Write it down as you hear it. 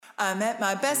I met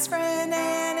my best friend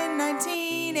Anne in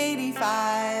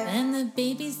 1985. And the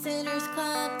Babysitters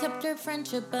Club kept our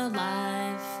friendship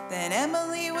alive. Then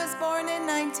Emily was born in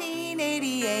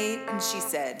 1988, and she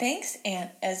said, "Thanks, Aunt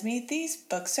Esme. These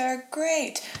books are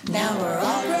great. Now we're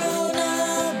all grown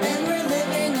up and we're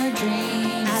living our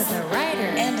dreams. As a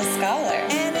writer And a scholar.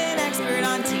 and an expert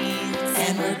on teens.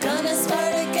 And we're gonna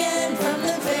start again from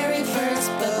the very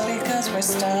first book. Because we're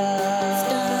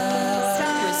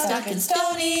stuck in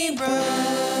Stony Brook.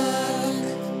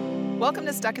 Welcome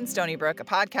to Stuck in Stony Brook, a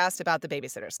podcast about the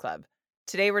Babysitters Club.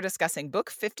 Today we're discussing Book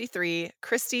 53,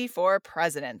 Christy for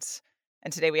President.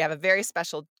 And today we have a very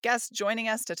special guest joining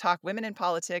us to talk women in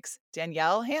politics,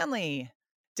 Danielle Hanley.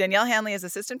 Danielle Hanley is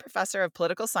Assistant Professor of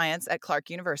Political Science at Clark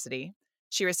University.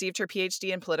 She received her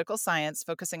PhD in Political Science,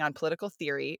 focusing on political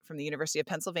theory from the University of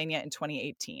Pennsylvania in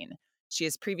 2018. She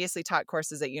has previously taught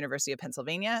courses at University of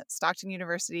Pennsylvania, Stockton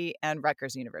University, and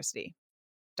Rutgers University.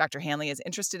 Dr. Hanley is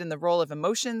interested in the role of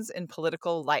emotions in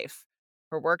political life.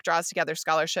 Her work draws together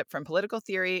scholarship from political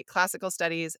theory, classical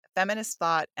studies, feminist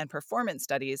thought, and performance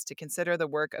studies to consider the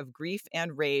work of grief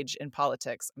and rage in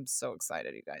politics. I'm so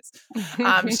excited, you guys.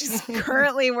 She's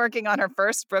currently working on her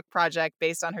first book project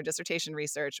based on her dissertation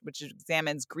research, which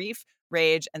examines grief,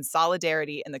 rage, and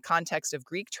solidarity in the context of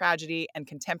Greek tragedy and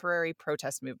contemporary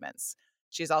protest movements.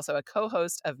 She's also a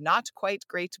co-host of Not Quite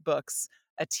Great Books,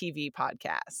 a TV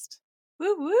podcast.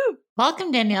 Woo woo.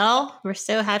 Welcome, Danielle. We're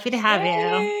so happy to have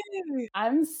you.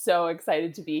 I'm so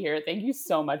excited to be here. Thank you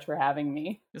so much for having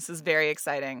me. This is very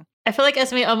exciting. I feel like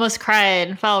Esme almost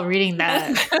cried while reading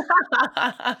that.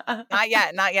 Not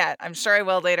yet. I'm sure I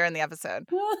will later in the episode.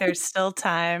 There's still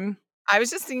time. I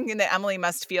was just thinking that Emily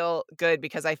must feel good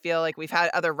because I feel like we've had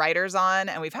other writers on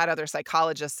and we've had other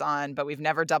psychologists on, but we've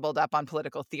never doubled up on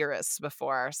political theorists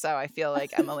before. So I feel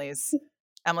like Emily's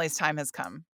time has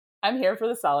come. I'm here for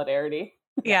the solidarity.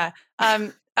 Yeah.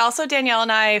 Also, Danielle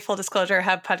and I, full disclosure,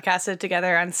 have podcasted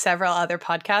together on several other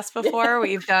podcasts before.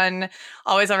 We've done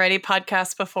Always Already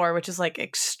podcasts before, which is like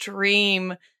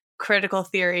extreme critical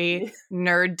theory,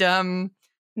 nerddom,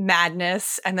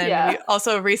 madness. And then we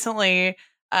also recently,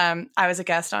 I was a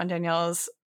guest on Danielle's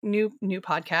new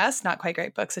podcast, Not Quite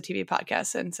Great Books, a TV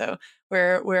podcast. And so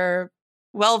we're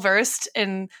well versed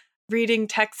in reading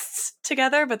texts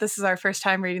together, but this is our first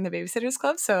time reading the Babysitters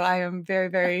Club, so I am very,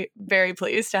 very, very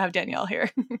pleased to have Danielle here.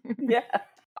 Yeah.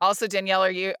 Also, Danielle,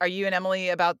 are you and Emily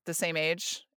about the same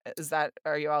age?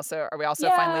 Are we also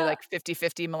finally like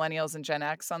 50-50 millennials and Gen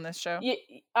X on this show?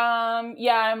 I'm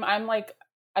like,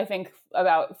 I think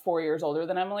about 4 years older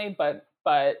than Emily, but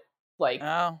like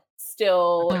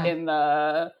still in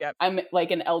the I'm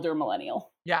like an elder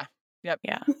millennial. Yeah. Yep.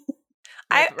 Yeah.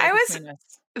 Right I was between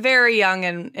us. very young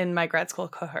in my grad school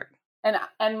cohort. And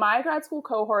my grad school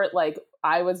cohort, like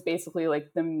I was basically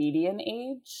like the median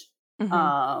age.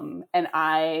 Mm-hmm. And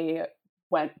I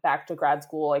went back to grad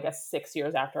school, I guess 6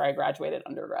 years after I graduated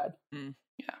undergrad. Mm.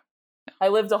 Yeah. I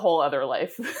lived a whole other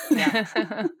life.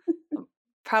 Yeah.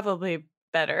 Probably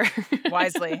better.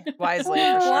 Wisely. For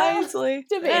sure. Wisely.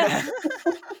 Debatable.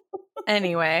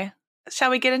 Anyway,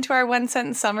 shall we get into our one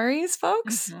sentence summaries,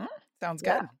 folks? Mhm. Sounds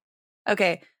Yeah. good.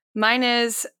 Okay. Mine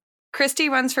is Christy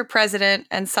runs for president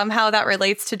and somehow that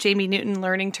relates to Jamie Newton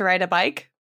learning to ride a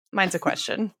bike. Mine's a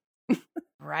question.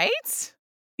 Right?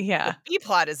 Yeah. The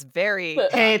B-plot is very...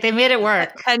 Hey, they made it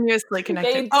work. Tenuously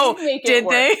connected. did make it did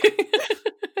they?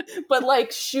 but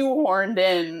like shoehorned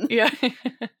in. Yeah.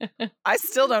 I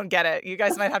still don't get it. You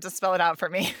guys might have to spell it out for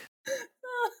me.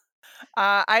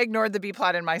 I ignored the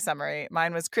B-plot in my summary.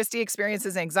 Mine was Christy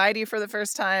experiences anxiety for the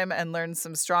first time and learns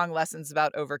some strong lessons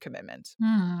about overcommitment.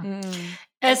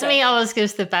 Esme always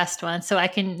gives the best one, so I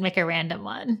can make a random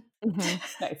one.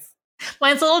 Nice.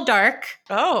 Mine's a little dark.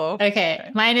 Oh.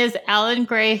 Okay. Mine is Alan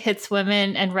Gray hits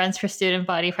women and runs for student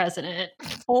body president.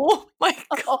 Oh my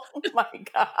God. Oh my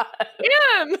God.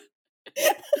 Damn.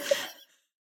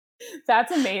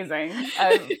 That's amazing.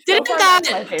 Didn't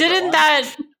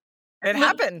that It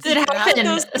happened. It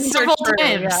happened several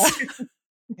times.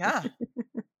 Yeah.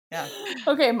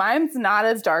 Okay, mine's not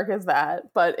as dark as that,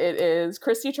 but it is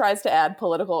Christy tries to add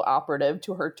political operative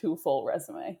to her too full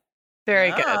resume.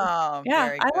 Very good. Oh, Yeah,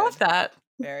 very I love good. that.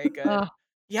 Very good. Oh.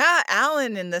 Yeah,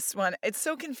 Alan in this one. It's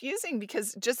so confusing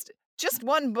because just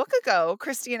one book ago,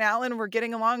 Christy and Alan were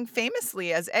getting along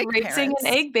famously as egg Raising parents. an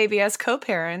egg baby as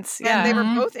co-parents. And Yeah. they were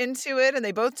both into it and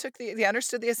they both they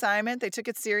understood the assignment. They took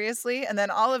it seriously. And then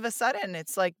all of a sudden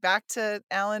it's like back to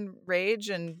Alan rage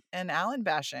and Alan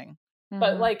bashing.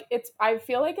 But like I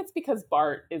feel like it's because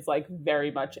Bart is like very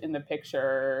much in the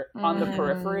picture on the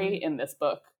periphery in this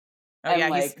book. Oh, And yeah,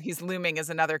 like, he's looming as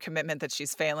another commitment that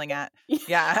she's failing at.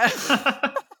 Yeah.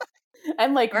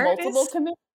 and like multiple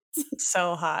commitments.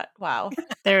 So hot. Wow.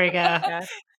 There we go. Yeah.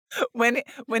 When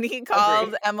he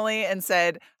called Emily and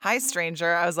said, "Hi,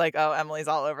 stranger," I was like, "Oh, Emily's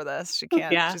all over this. She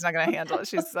can't. Yeah. She's not going to handle it."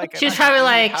 She's like, She's probably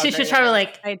like,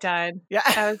 I died. Yeah.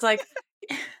 I was like,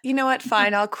 you know what?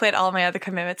 Fine. I'll quit all my other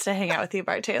commitments to hang out with you,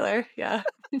 Bart Taylor. Yeah.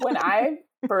 When I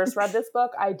first read this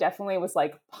book, I definitely was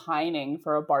like pining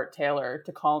for a Bart Taylor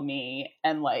to call me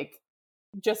and like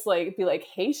just like be like,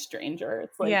 "Hey, stranger."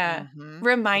 It's like,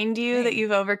 remind you that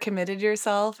you've overcommitted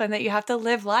yourself and that you have to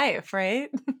live life, right?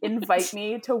 Invite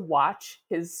me to watch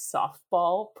his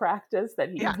softball practice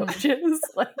that he coaches.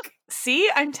 Like, see,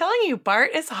 I'm telling you,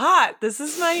 Bart is hot. This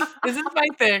is my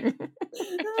thing.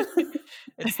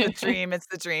 It's the dream. It's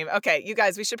the dream. Okay, you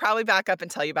guys, we should probably back up and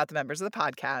tell you about the members of the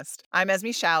podcast. I'm Esme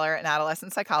Schaller, an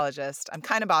adolescent psychologist. I'm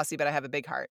kind of bossy, but I have a big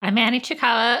heart. I'm Annie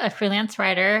Chikawa, a freelance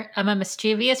writer. I'm a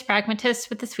mischievous pragmatist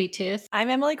with a sweet tooth. I'm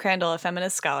Emily Crandall, a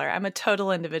feminist scholar. I'm a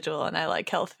total individual and I like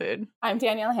health food. I'm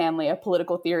Danielle Hanley, a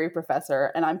political theory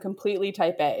professor, and I'm completely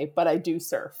type A, but I do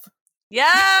surf.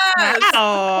 Yes!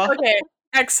 Wow. Okay,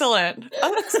 excellent.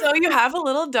 So you have a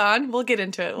little Dawn. We'll get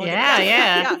into it.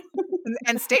 Yeah.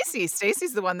 And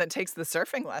Stacy's the one that takes the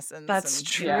surfing lessons. That's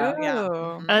true. Yeah.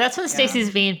 Oh, that's when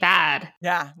Stacy's being bad.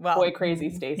 Yeah. Well, boy, crazy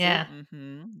Stacy. Yeah.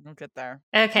 We'll get there.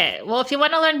 Okay. Well, if you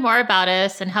want to learn more about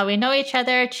us and how we know each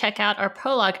other, check out our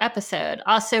prologue episode.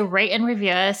 Also, rate and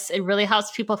review us. It really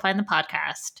helps people find the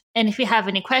podcast. And if you have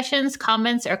any questions,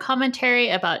 comments, or commentary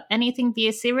about anything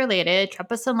BSC related,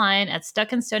 drop us a line at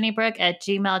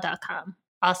stuckinstonybrook@gmail.com.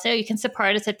 Also, you can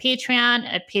support us at Patreon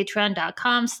at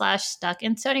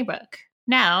patreon.com/stuckinstonybrook.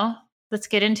 Now, let's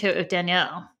get into it with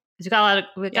Danielle. We've got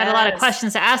a lot of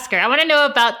questions to ask her. I want to know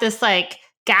about this like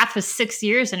gap of 6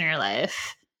 years in your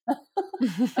life.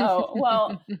 Oh,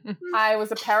 well, I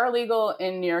was a paralegal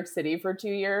in New York City for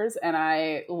 2 years, and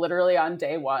I literally on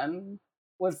day one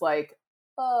was like,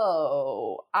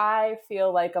 oh, I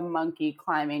feel like a monkey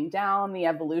climbing down the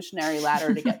evolutionary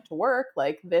ladder to get to work.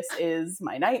 Like, this is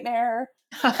my nightmare.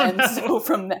 So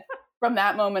from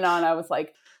that moment on, I was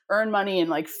like, earn money and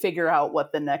like figure out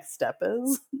what the next step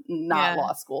is, not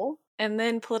law school. And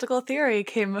then political theory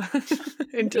came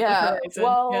into the horizon.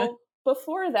 Well,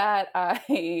 before that,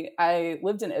 I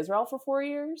lived in Israel for 4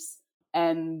 years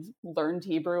and learned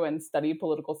Hebrew and studied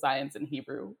political science in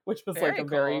Hebrew, which was very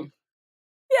very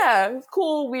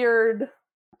cool, weird.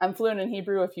 I'm fluent in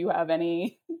Hebrew if you have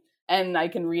any, and I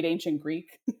can read ancient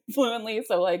Greek fluently.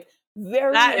 So like,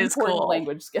 very important cool.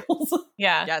 language skills.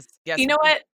 Yeah. Yes. You know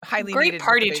what? Highly great needed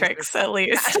party tricks, at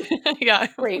least. Yeah.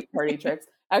 Great party tricks.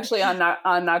 Actually, on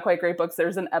Not Quite Great Books,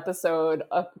 there's an episode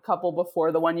a couple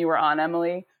before the one you were on,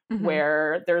 Emily,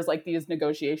 where there's like these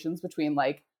negotiations between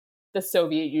like the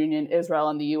Soviet Union, Israel,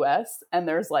 and the US. And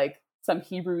there's like some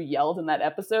Hebrew yelled in that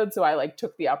episode. So I like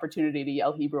took the opportunity to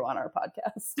yell Hebrew on our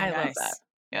podcast. I love that.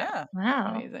 Yeah.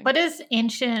 Wow. Amazing. What is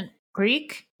ancient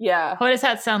Greek? Yeah. What does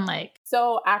that sound like?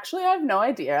 So actually, I have no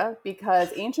idea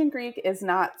because ancient Greek is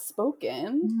not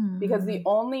spoken because the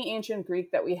only ancient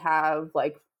Greek that we have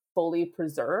like fully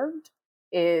preserved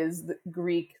is the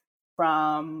Greek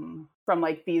from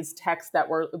like these texts that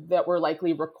were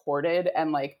likely recorded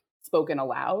and like spoken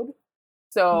aloud.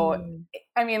 So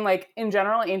I mean, like in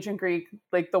general, ancient Greek,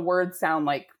 like the words sound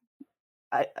like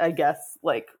I guess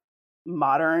like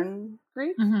modern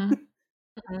Greek.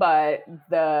 But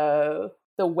the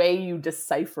way you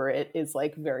decipher it is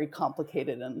like very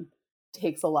complicated and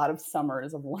takes a lot of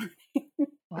summers of learning.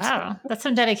 Wow, that's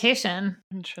some dedication.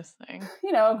 Interesting.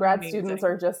 You know, grad students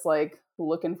are just like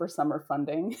looking for summer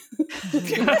funding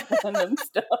and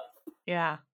stuff.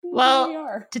 Yeah.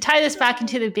 Well, to tie this back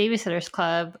into the Babysitters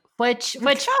Club, which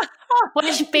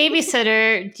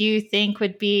babysitter do you think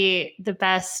would be the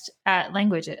best at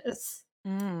languages?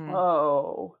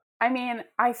 Oh, I mean,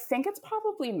 I think it's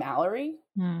probably Mallory.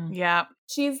 Yeah.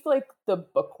 She's like the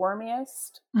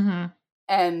bookwormiest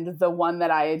and the one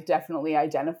that I definitely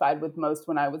identified with most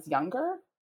when I was younger.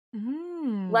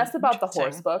 Less about the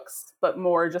horse books, but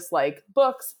more just like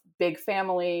books, big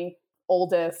family,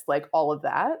 oldest, like all of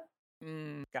that.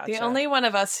 Gotcha. The only one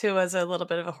of us who was a little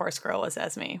bit of a horse girl was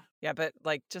Esme. Yeah, but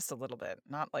like just a little bit,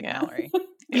 not like Mallory.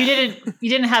 You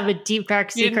didn't have a deep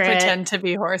dark secret. You didn't pretend to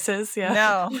be horses. Yeah.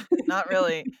 No, not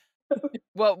really.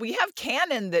 Well, we have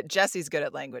canon that Jessie's good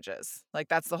at languages. Like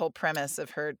that's the whole premise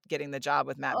of her getting the job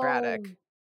with Matt Braddock.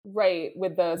 Right,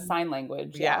 with the sign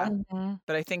language. Yeah.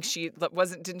 But I think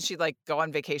didn't she like go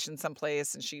on vacation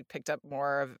someplace and she picked up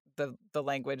more of the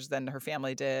language than her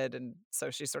family did, and so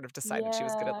she sort of decided she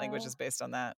was good at languages based on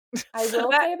that. I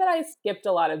will say that I skipped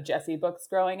a lot of Jessie books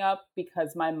growing up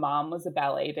because my mom was a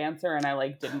ballet dancer and I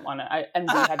like didn't want to and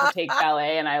we had to take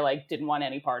ballet and I like didn't want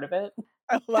any part of it.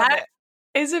 I love it.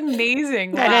 is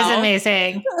amazing. That is Wow.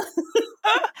 amazing.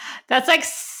 That's like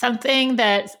something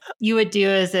that you would do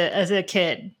as a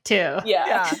kid too.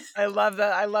 Yeah, I love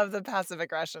the passive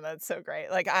aggression. That's so great.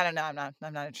 Like, I don't know, I'm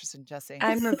not interested in Jessie.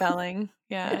 I'm rebelling.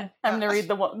 Yeah. I'm gonna read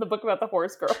the book about the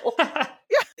horse girl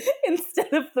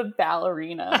instead of the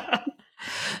ballerina.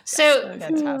 So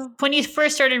Fantastic. when you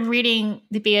first started reading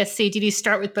the BSC, did you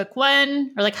start with book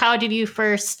 1, or like how did you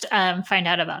first find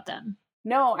out about them?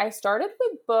 No, I started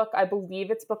with I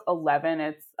believe it's book 11.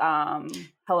 It's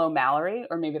Hello Mallory,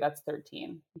 or maybe that's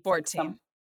 13. 14.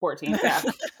 14, yeah.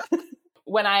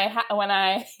 When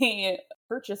I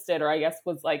purchased it, or I guess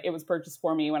it was purchased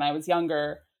for me when I was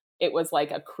younger, it was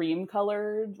like a cream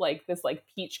colored, like this like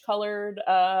peach colored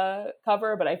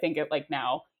cover, but I think it like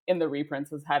now in the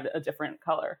reprints has had a different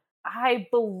color. I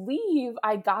believe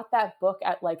I got that book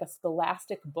at like a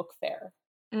Scholastic book fair.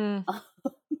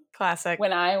 Classic.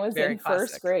 When I was Very in classic.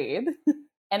 first grade.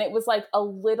 And it was like a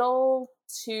little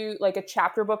too, like a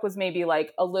chapter book was maybe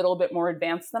like a little bit more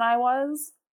advanced than I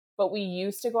was. But we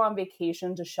used to go on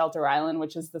vacation to Shelter Island,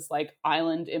 which is this like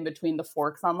island in between the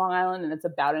Forks on Long Island. And it's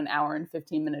about an hour and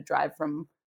 15-minute drive from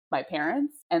my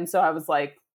parents. And so I was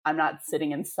like, I'm not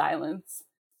sitting in silence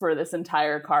for this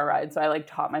entire car ride. So I like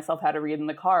taught myself how to read in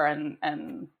the car. And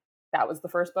that was the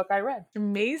first book I read.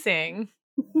 Amazing.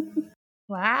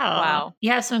 Wow.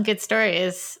 You have some good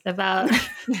stories about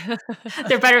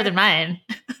they're better than mine.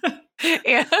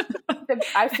 Yeah.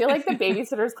 I feel like the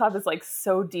Babysitters Club is like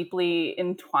so deeply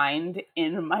entwined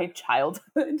in my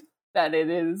childhood that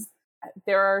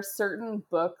there are certain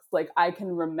books, like I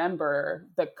can remember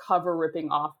the cover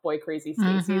ripping off Boy Crazy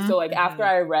Stacy. So like after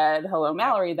I read Hello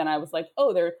Mallory, then I was like,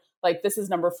 oh, they're like, this is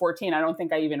number 14. I don't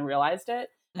think I even realized it.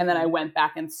 And then I went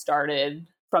back and started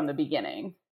from the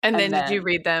beginning. And then did you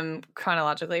read them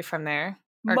chronologically from there?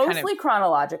 Or Mostly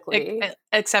chronologically.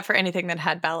 Except for anything that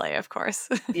had ballet, of course.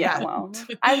 Yeah, well,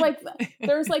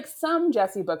 there's like some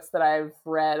Jessie books that I've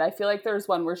read. I feel like there's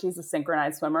one where she's a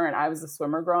synchronized swimmer and I was a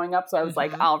swimmer growing up. So I was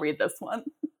like, I'll read this one.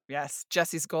 Yes,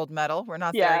 Jessie's gold medal. We're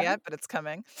not there yet, but it's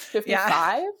coming. 55?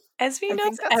 Yeah. Esme I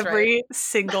knows think that's every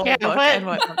single book and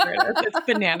what number it is. It's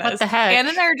bananas. What the heck? Anne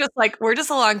and I are just like, we're just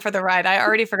along for the ride. I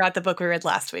already forgot the book we read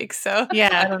last week. So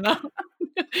Yeah. I don't know.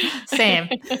 Same.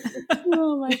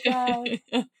 Oh my God.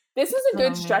 This is a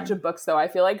good stretch of books, though. I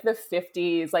feel like the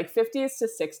 50s, like 50s to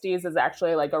 60s is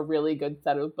actually like a really good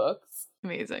set of books.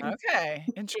 Amazing. Okay,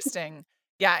 interesting.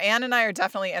 Yeah, Anne and I are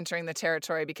definitely entering the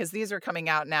territory because these are coming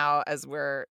out now as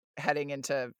we're heading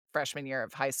into freshman year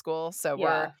of high school. So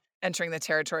we're entering the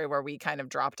territory where we kind of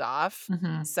dropped off.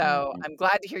 So I'm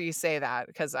glad to hear you say that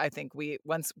because I think we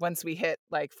once we hit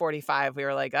like 45, we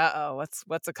were like,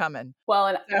 what's a coming? Well,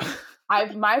 and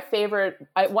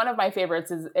one of my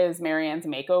favorites is Marianne's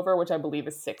Makeover, which I believe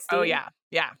is 60. Oh yeah,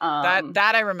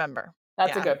 that I remember.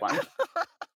 That's a good one.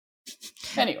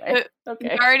 Anyway,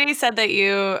 okay. You already said that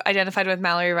you identified with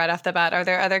Mallory right off the bat. Are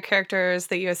there other characters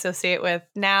that you associate with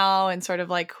now, and sort of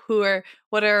like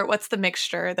what's the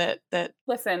mixture that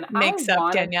makes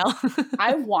up Danielle?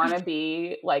 I want to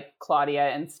be like Claudia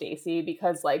and Stacy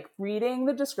because like reading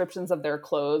the descriptions of their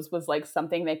clothes was like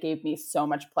something that gave me so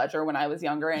much pleasure when I was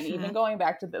younger, and even going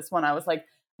back to this one, I was like,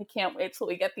 I can't wait till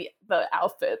we get the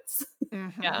outfits.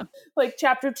 Yeah. Like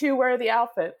chapter 2, where are the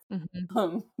outfits?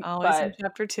 Always in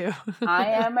chapter 2. I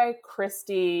am a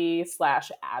Christy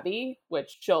 / Abby,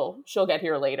 which she'll get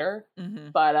here later.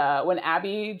 But when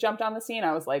Abby jumped on the scene,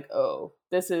 I was like, oh,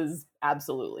 this is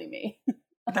absolutely me.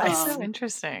 That's so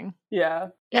interesting. Yeah.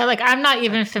 Yeah, like I'm not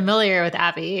even familiar with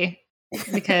Abby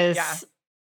because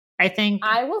I think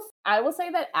I will say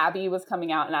that Abby was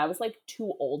coming out and I was like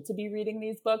too old to be reading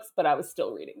these books, but I was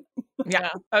still reading them. Yeah.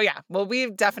 Oh yeah. Well,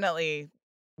 we've definitely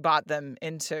bought them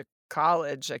into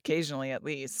college occasionally, at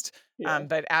least. Yeah.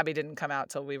 But Abby didn't come out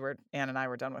till Anne and I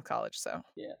were done with college. So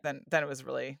then it was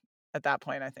really at that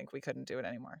point, I think we couldn't do it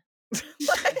anymore.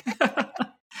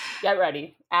 Get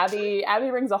ready. Abby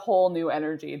brings a whole new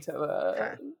energy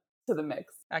to the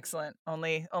mix. Excellent.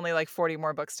 Only like 40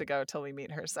 more books to go till we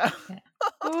meet her. So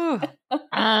we'll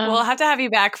have to have you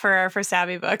back for our first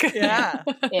Abby book. Yeah.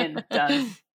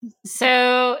 Done.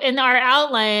 So in our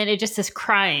outline, it just says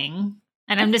crying.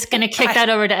 And I'm just going to kick that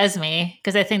over to Esme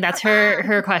because I think that's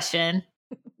her question.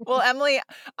 Well,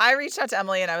 I reached out to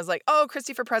Emily and I was like, oh,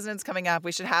 Christy for President's coming up.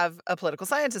 We should have a political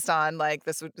scientist on. Like,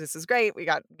 this is great. We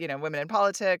got, women in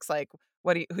politics. Like,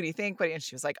 who do you think? And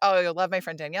she was like, oh, you'll love my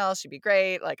friend Danielle. She'd be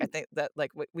great. Like, I think that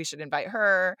like we should invite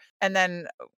her. And then,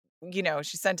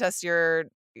 she sent us your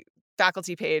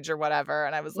faculty page or whatever.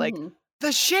 And I was like,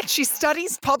 the shit, she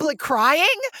studies public crying?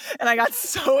 And I got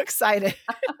so excited.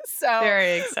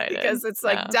 Very excited. Because it's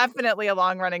like definitely a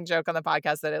long running joke on the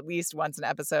podcast that at least once an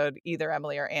episode, either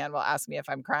Emily or Anne will ask me if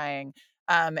I'm crying.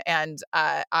 And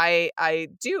I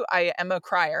am a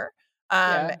crier.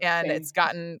 And same. it's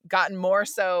gotten more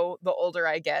so the older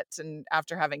I get and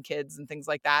after having kids and things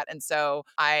like that. And so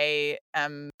I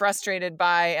am frustrated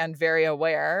by and very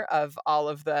aware of all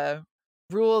of the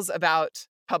rules about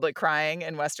public crying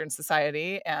in Western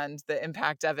society and the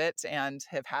impact of it, and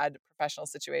have had professional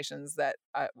situations that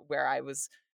where I was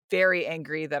very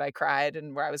angry that I cried,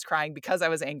 and where I was crying because I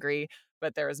was angry,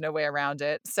 but there was no way around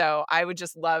it. So I would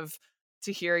just love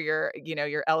to hear your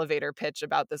elevator pitch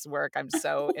about this work. I'm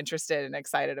so interested and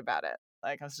excited about it.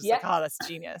 Like, I was just like, oh, that's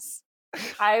genius.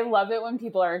 I love it when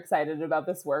people are excited about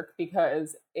this work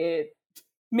because it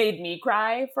made me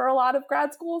cry for a lot of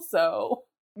grad school. So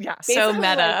yeah, so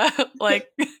meta. Like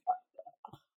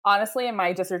honestly, in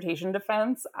my dissertation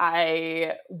defense,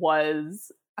 I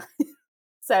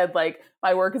said like,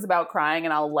 my work is about crying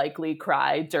and I'll likely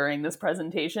cry during this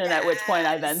presentation, at which point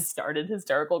I then started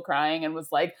hysterical crying and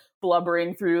was like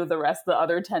blubbering through the rest of the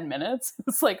other 10 minutes.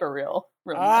 It's like a real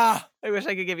I wish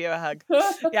I could give you a hug.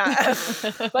 Yeah.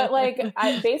 But like,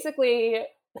 I basically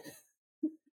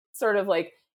sort of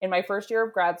like in my first year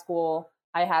of grad school,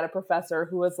 I had a professor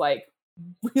who was like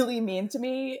really mean to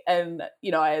me. And,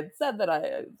 you know, I had said that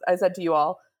I said to you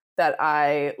all that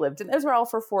I lived in Israel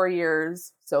for 4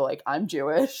 years. So like, I'm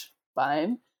Jewish,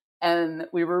 fine. And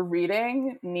we were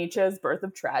reading Nietzsche's Birth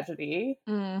of Tragedy.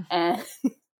 And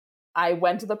I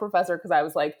went to the professor because I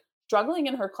was like struggling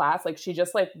in her class. Like, she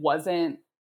just like wasn't,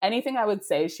 anything I would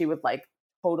say, she would like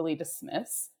totally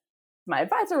dismiss. My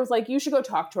advisor was like, you should go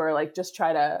talk to her. Like, just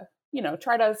try to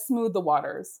smooth the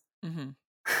waters. Mm-hmm.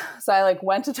 So I like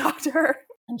went to talk to her,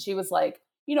 and she was like,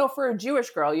 you know, for a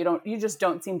Jewish girl, you just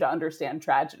don't seem to understand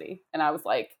tragedy. And I was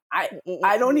like,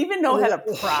 I don't even know how to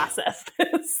process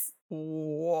this.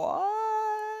 What?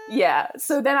 Yeah.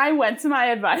 So then I went to my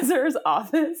advisor's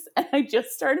office and I just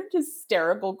started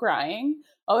hysterical crying.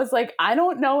 I was like, I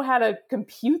don't know how to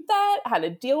compute that, how to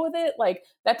deal with it. Like,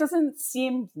 that doesn't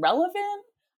seem relevant.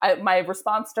 My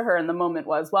response to her in the moment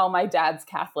was, well, my dad's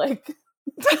Catholic.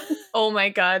 Oh my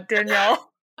God, Danielle.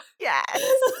 Yes.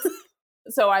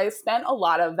 So I spent a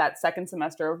lot of that second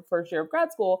semester of first year of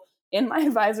grad school in my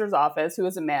advisor's office, who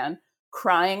was a man,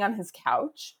 crying on his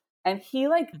couch. And he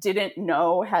like didn't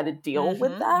know how to deal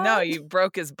with that. No, you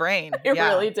broke his brain. It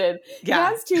really did. Yeah.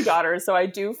 He has 2 daughters, so I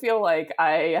do feel like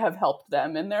I have helped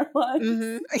them in their lives.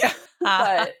 Mm-hmm. Yeah.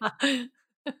 But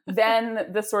then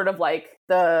the sort of like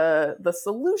the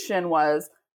solution was,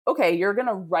 okay, you're going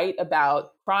to write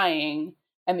about crying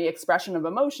and the expression of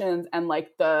emotions and like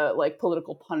the like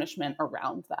political punishment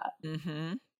around that.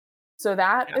 Mm-hmm. So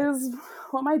that is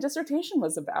what my dissertation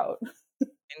was about.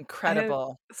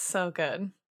 Incredible. So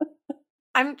good.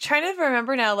 I'm trying to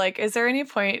remember now, like, is there any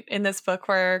point in this book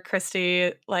where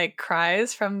Christy like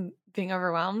cries from being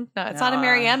overwhelmed? No, it's not a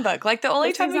Marianne book. Like, the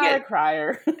only time we get a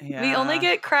crier. We only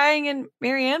get crying in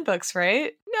Marianne books,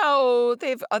 right? No,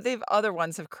 they've other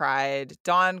ones have cried.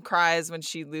 Dawn cries when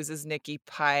she loses Nikki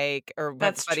Pike or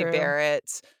That's Buddy true.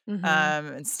 Barrett. Mhm.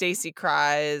 And Stacy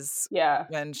cries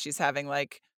when she's having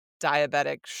like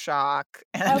diabetic shock.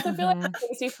 I also feel like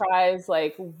Stacey cries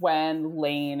like when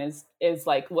Lane is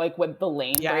like with the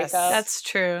Lane breakup. That's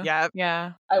true.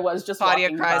 Yeah. I was just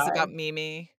Claudia cries by. about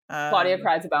Mimi. Claudia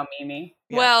cries about Mimi.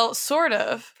 Yeah. Well, sort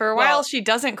of. For a while, she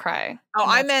doesn't cry. Oh,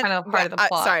 I That's meant kind of part of the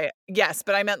plot. sorry. Yes,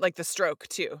 but I meant like the stroke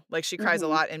too. Like, she cries a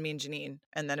lot in Mean Janine,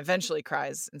 and then eventually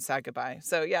cries in Sad Goodbye.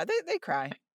 So yeah, they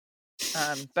cry.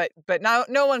 But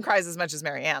no one cries as much as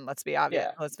Marianne. Let's be obvious.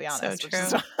 Yeah. Let's be honest. So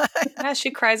true. Yeah,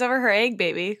 she cries over her egg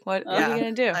baby. What are you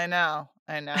gonna do? I know.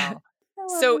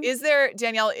 So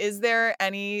Danielle, is there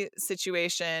any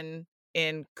situation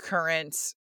in current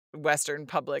Western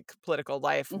public political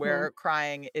life where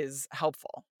crying is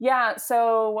helpful? Yeah,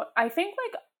 so I think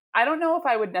like, I don't know if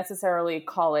I would necessarily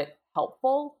call it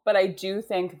helpful, but I do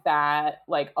think that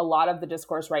like a lot of the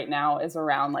discourse right now is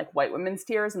around like white women's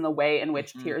tears and the way in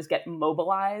which tears get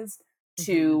mobilized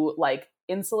to like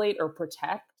insulate or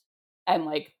protect, and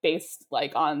like based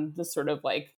like on the sort of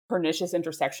like pernicious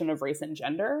intersection of race and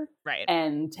gender, right,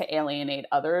 and to alienate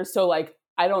others. So like,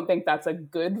 I don't think that's a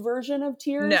good version of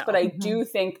tears, but I do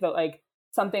think that like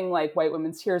something like White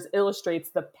Women's Tears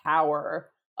illustrates the power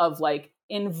of like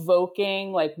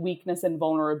invoking like weakness and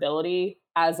vulnerability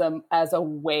as a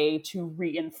way to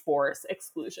reinforce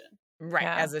exclusion. Right,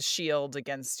 as a shield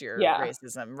against your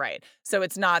racism. Right. So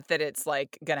it's not that it's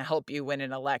like going to help you win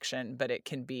an election, but it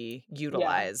can be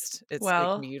utilized.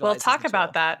 We'll talk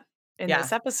about that in Yeah.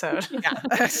 this episode. Yeah.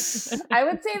 I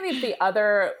would say that the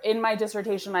other, in my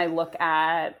dissertation, I look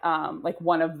at like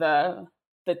one of the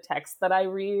texts that I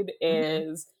read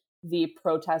is the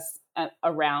protests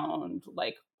around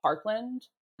like Parkland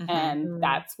and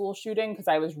that school shooting, because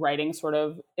I was writing sort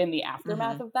of in the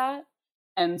aftermath of that.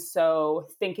 And so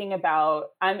thinking about,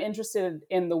 I'm interested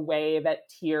in the way that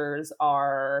tears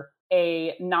are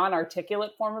a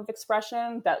non-articulate form of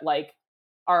expression that like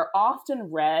are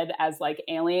often read as like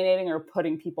alienating or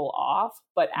putting people off,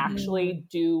 but actually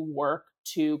do work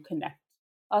to connect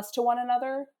us to one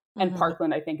another. And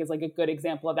Parkland, I think, is like a good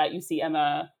example of that. You see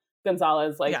Emma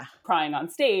Gonzalez like crying on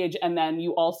stage, and then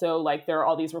you also like there are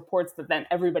all these reports that then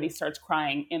everybody starts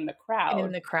crying in the crowd.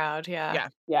 In the crowd, yeah.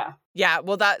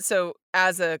 Well, so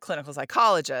as a clinical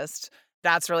psychologist,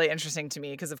 that's really interesting to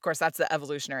me because, of course, that's the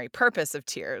evolutionary purpose of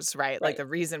tears, right? Like the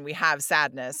reason we have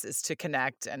sadness is to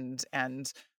connect and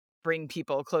bring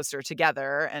people closer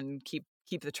together and keep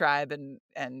the tribe and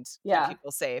keep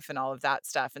people safe and all of that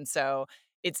stuff. And so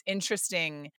it's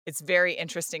interesting. It's very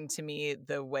interesting to me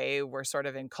the way we're sort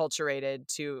of enculturated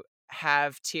to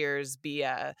have tears be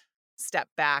a step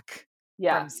back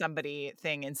from somebody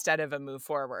thing instead of a move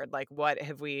forward. Like, what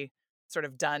have we sort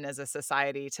of done as a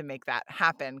society to make that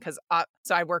happen? Because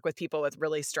so I work with people with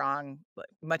really strong,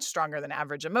 much stronger than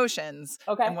average emotions.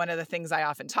 And one of the things I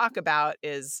often talk about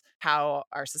is how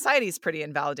our society is pretty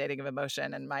invalidating of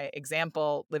emotion. And my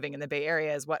example living in the Bay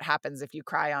Area is what happens if you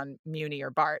cry on Muni or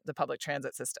BART, the public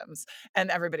transit systems. And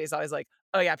everybody's always like,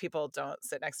 oh yeah, people don't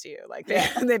sit next to you. Like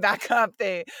they back up,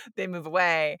 they move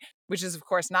away, which is of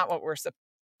course not what we're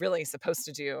really supposed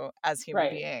to do as human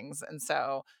beings. And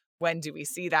so when do we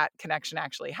see that connection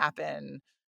actually happen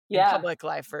in public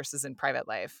life versus in private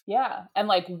life? Yeah. And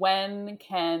like, when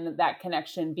can that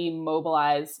connection be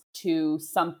mobilized to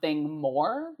something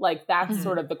more? Like, that's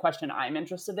sort of the question I'm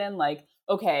interested in. Like,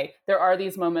 okay, there are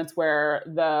these moments where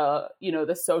the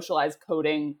socialized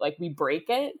coding, like we break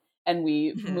it and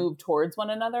we move towards one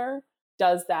another.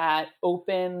 Does that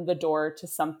open the door to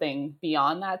something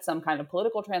beyond that, some kind of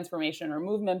political transformation or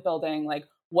movement building? Like,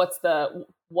 what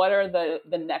are the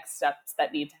next steps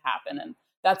that need to happen? And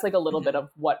that's like a little bit of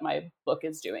what my book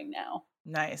is doing now.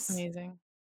 Nice. Amazing.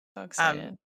 So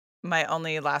excited. My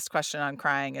only last question on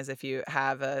crying is if you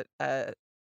have an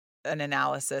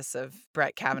analysis of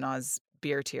Brett Kavanaugh's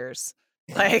beer tears.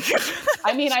 Like,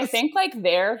 I mean, I think like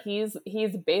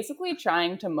he's basically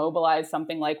trying to mobilize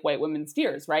something like white women's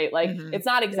tears, right? Like it's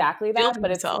not exactly that,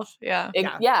 but it's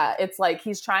it's like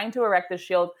he's trying to erect the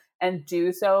shield and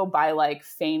do so by like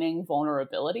feigning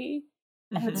vulnerability.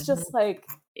 And it's just like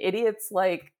idiots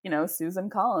like, Susan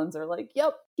Collins are like,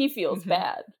 yep, he feels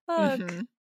bad. Look,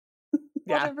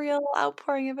 what a real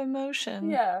outpouring of emotion.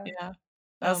 Yeah.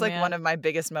 That was one of my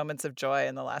biggest moments of joy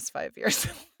in the last 5 years.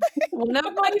 One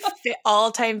of my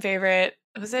all-time favorite,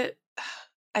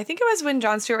 I think it was when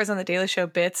Jon Stewart was on The Daily Show.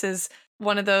 Bits is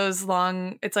one of those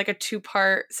long, it's like a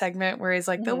 2-part segment where he's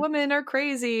like, the women are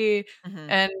crazy.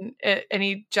 And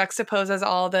he juxtaposes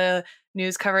all the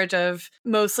news coverage of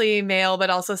mostly male,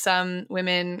 but also some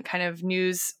women kind of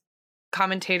news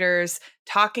commentators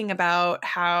talking about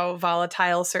how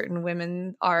volatile certain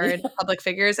women are in public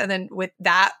figures. And then with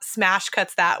that, smash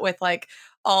cuts that with like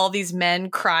all these men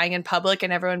crying in public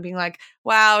and everyone being like,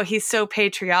 wow, he's so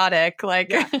patriotic.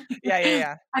 Like,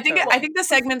 yeah. I think the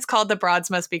segment's called The Broads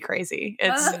Must Be Crazy.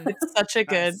 It's such a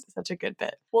good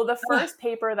bit. Well, the first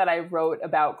paper that I wrote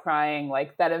about crying,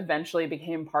 like that eventually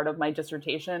became part of my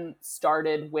dissertation,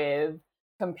 started with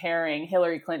comparing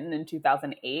Hillary Clinton in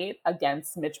 2008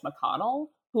 against Mitch McConnell,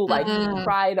 who like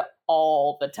cried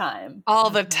all the time. He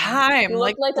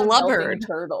like a melting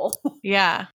turtle.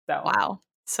 Yeah. So. Wow.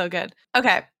 So good.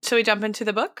 Okay. Shall we jump into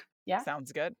the book? Yeah.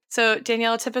 Sounds good. So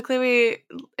Danielle, typically we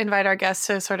invite our guests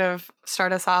to sort of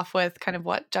start us off with kind of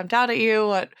what jumped out at you.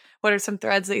 What are some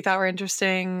threads that you thought were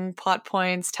interesting, plot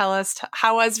points? Tell us,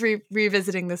 how was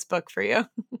revisiting this book for you?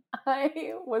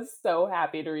 I was so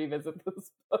happy to revisit this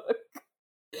book.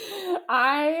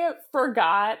 I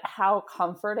forgot how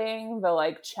comforting the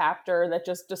like chapter that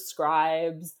just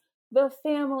describes the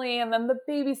family and then the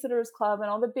babysitters club and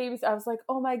all the babies. I was like,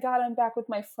 oh my God, I'm back with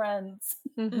my friends.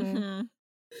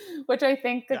 Which I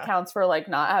think accounts for like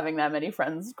not having that many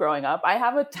friends growing up. I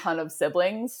have a ton of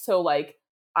siblings. So like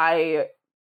I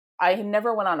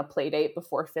never went on a play date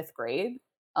before 5th grade.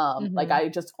 Like I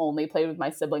just only played with my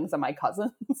siblings and my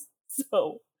cousins.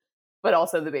 So, but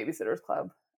also the babysitters club.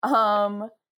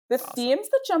 The themes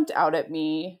that jumped out at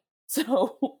me.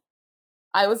 So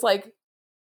I was like,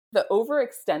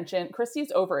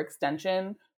 Christie's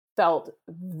overextension felt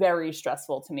very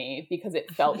stressful to me because it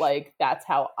felt like that's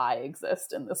how I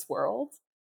exist in this world.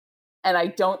 And I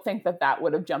don't think that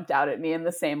would have jumped out at me in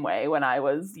the same way when I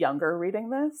was younger reading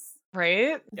this.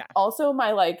 Right? Yeah. Also,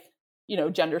 my like,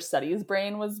 gender studies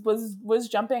brain was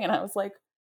jumping, and I was like,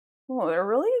 oh, they're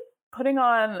really putting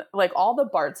on like all the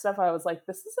Bart stuff. I was like,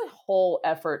 this is a whole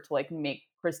effort to like make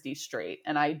Christy straight,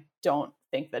 and I don't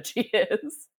think that she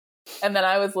is. And then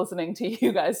I was listening to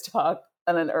you guys talk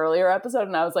on an earlier episode,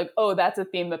 and I was like, oh, that's a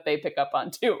theme that they pick up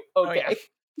on too. Okay.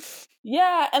 Oh,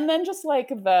 yeah. And then just like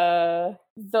the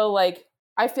like,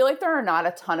 I feel like there are not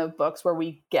a ton of books where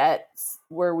we get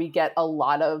a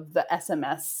lot of the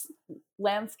SMS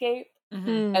landscape.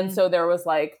 Mm-hmm. And so there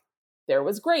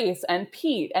was Grace and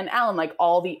Pete and Alan, like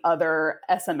all the other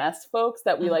SMS folks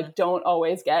that we like don't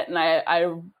always get. And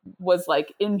I was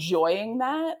like enjoying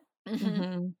that.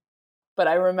 Mm-hmm. But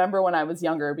I remember when I was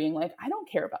younger being like, I don't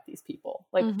care about these people.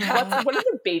 Like, what are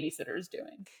the babysitters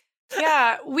doing?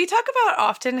 Yeah, we talk about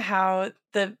often how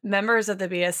the members of the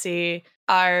BSC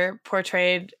are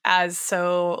portrayed as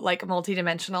so like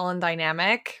multidimensional and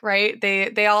dynamic, right?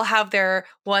 They all have their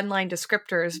one-line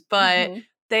descriptors, but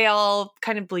they all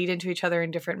kind of bleed into each other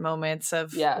in different moments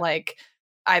of like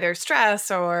either stress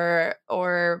or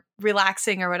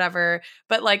relaxing or whatever.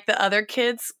 But like the other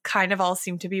kids kind of all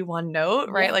seem to be one note,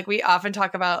 right? Yeah. Like we often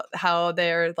talk about how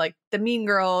they're like the mean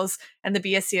girls and the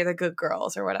BSC are the good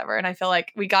girls or whatever. And I feel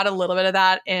like we got a little bit of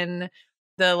that in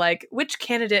the like which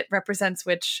candidate represents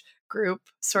which group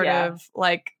sort of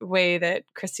like way that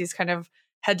Christy's kind of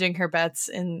hedging her bets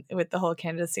in with the whole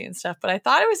candidacy and stuff. But I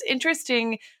thought it was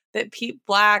interesting that Pete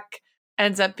Black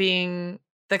ends up being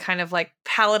the kind of like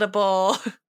palatable,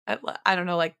 I don't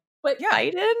know, like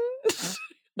Biden?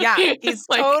 Yeah, he's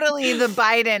like, totally the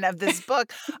Biden of this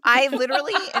book. I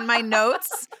literally, in my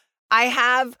notes, I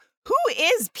have, who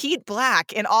is Pete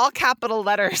Black in all capital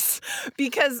letters?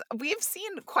 Because we've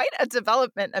seen quite a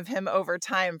development of him over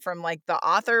time from like the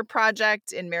author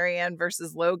project in Marianne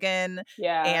versus Logan.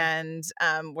 Yeah. And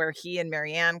where he and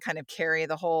Marianne kind of carry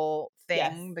the whole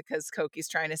thing because Koki's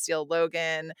trying to steal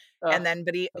Logan. And then,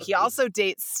 but he also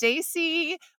dates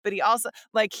Stacy, but he also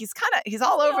like, he's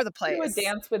all over the place. He would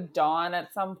dance with Dawn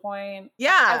at some point.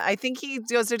 Yeah. I think he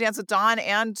goes to dance with Dawn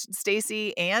and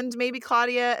Stacy and maybe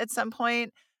Claudia at some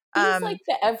point. He's like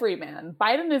the everyman.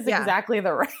 Biden is exactly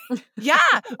the right. Yeah.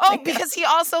 Oh, because he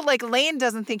also like Lane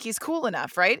doesn't think he's cool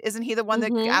enough, right? Isn't he the one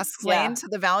that asks Lane to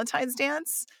the Valentine's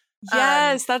dance?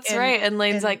 Yes, that's right. And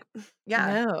Lane's like,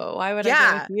 no, why would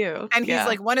I go with you? And he's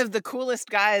like one of the coolest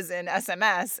guys in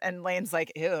SMS. And Lane's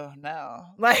like, ew, no.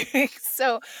 Like,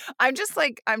 so I'm just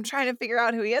like, I'm trying to figure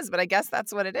out who he is, but I guess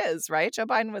that's what it is, right? Joe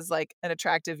Biden was like an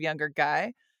attractive younger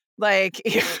guy. Like,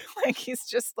 like he's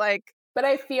just like, but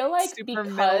I feel like super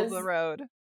because middle of the road.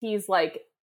 He's like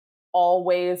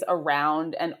always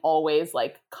around and always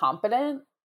like competent,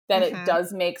 that it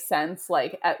does make sense,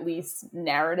 like at least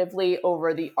narratively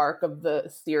over the arc of the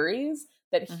series,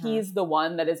 that he's the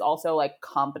one that is also like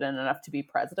competent enough to be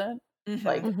president,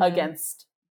 like against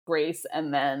Grace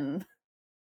and then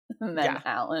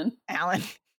Alan.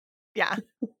 Yeah.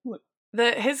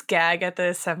 His gag at the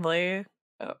assembly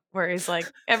where he's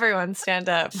like, everyone stand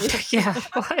up. Yeah,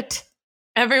 what?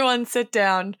 Everyone sit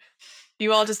down.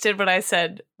 You all just did what I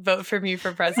said. Vote for me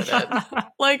for president.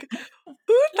 Like,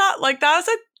 who not? Like, that was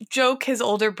a joke his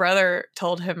older brother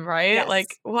told him, right? Yes.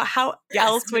 Like, how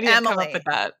else would he come up with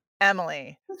that?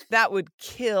 Emily, that would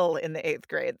kill in the 8th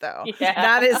grade, though. Yeah.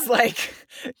 That is like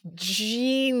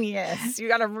genius. You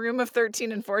got a room of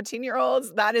 13 and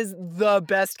 14-year-olds. That is the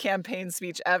best campaign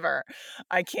speech ever.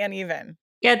 I can't even.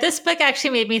 Yeah, this book actually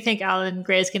made me think Alan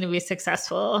Gray is going to be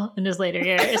successful in his later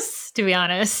years, to be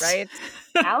honest. Right?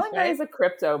 Alan Gray is a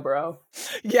crypto bro.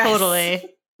 Yes.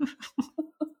 Totally.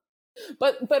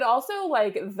 But also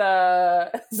like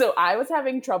so I was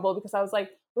having trouble because I was like,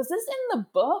 was this in the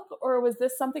book or was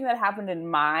this something that happened in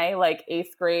my like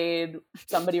 8th grade,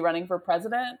 somebody running for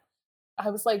president? I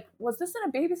was like, was this in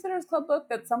a Babysitter's Club book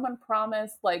that someone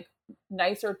promised like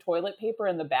nicer toilet paper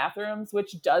in the bathrooms,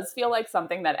 which does feel like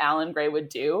something that Alan Gray would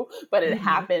do, but it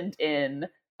happened in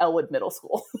Elwood Middle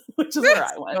School, which is where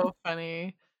I went. So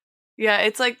funny. Yeah,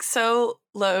 it's like so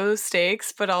low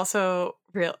stakes, but also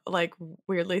real, like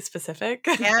weirdly specific.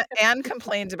 Anne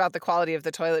complained about the quality of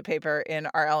the toilet paper in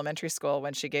our elementary school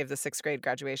when she gave the 6th grade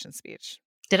graduation speech.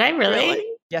 Did I really?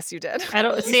 Yes, you did. I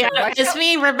don't see.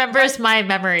 Esme remembers my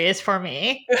memories for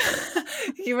me.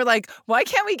 You were like, "Why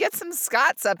can't we get some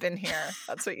Scots up in here?"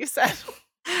 That's what you said.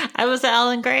 I was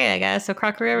Alan Gray, I guess. So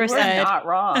Crocker Riverside. We're not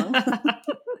wrong.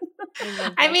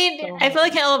 I mean, I feel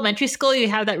like in elementary school you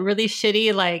have that really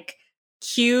shitty like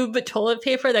cube toilet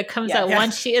paper that comes out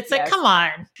one sheet. It's like, come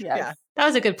on. Yes. That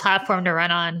was a good platform to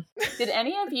run on. Did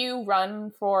any of you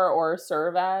run for or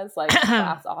serve as like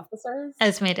class officers?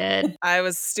 Esme did. I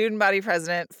was student body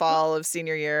president fall of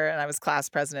senior year, and I was class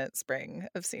president spring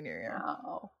of senior year.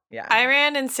 Oh. Yeah. I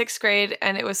ran in 6th grade,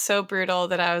 and it was so brutal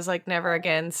that I was like, never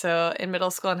again. So in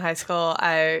middle school and high school,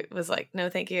 I was like, no,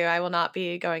 thank you. I will not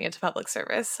be going into public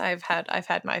service. I've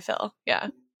had my fill. Yeah.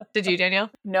 Did you, Danielle?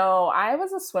 No, I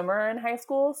was a swimmer in high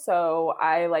school, so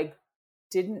I like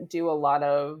didn't do a lot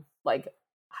of like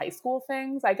high school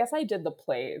things. I guess I did the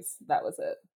plays. That was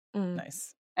it.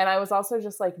 Nice. And I was also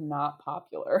just like not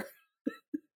popular.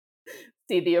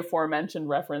 See the aforementioned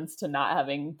reference to not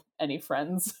having any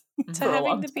friends. To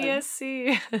having the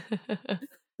BSC.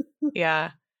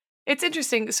 Yeah. It's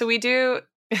interesting. So we do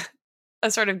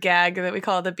a sort of gag that we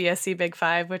call the BSC Big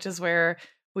Five, which is where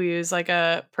we use like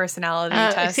a personality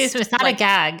test. Excuse me, it's not a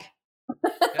gag.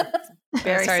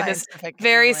 Very Sorry, scientific.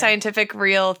 very scientific,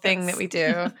 real thing that we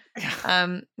do,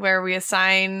 where we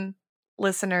assign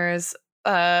listeners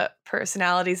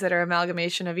personalities that are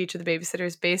amalgamation of each of the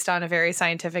babysitters based on a very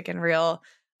scientific and real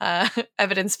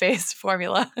evidence-based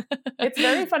formula. It's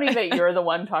very funny that you're the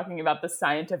one talking about the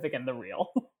scientific and the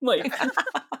real. Like,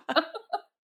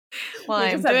 well, we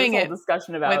I'm just had doing this it whole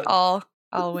discussion about with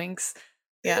all winks.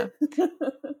 Yeah.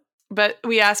 But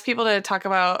we asked people to talk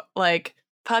about like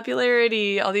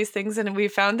popularity, all these things, and we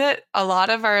found that a lot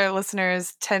of our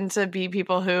listeners tend to be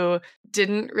people who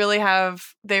didn't really have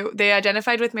they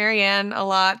identified with Marianne a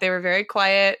lot. They were very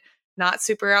quiet, not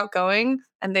super outgoing,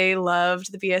 and they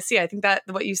loved the BSC. I think that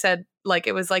what you said, like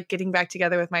it was like getting back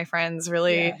together with my friends,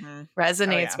 really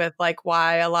resonates with like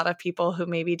why a lot of people who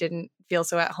maybe didn't feel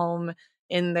so at home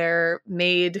in their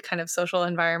made kind of social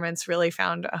environments really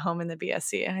found a home in the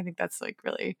BSC. And I think that's like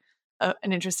really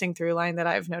an interesting through line that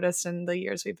I've noticed in the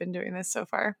years we've been doing this so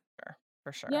far.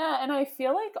 For sure. Yeah, and I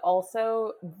feel like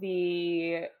also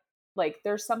there's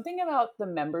something about the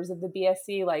members of the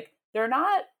BSC, like they're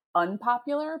not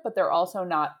unpopular, but they're also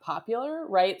not popular,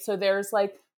 right? So they're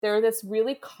this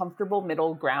really comfortable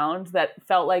middle ground that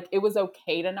felt like it was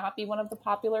okay to not be one of the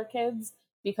popular kids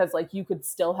because like you could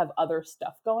still have other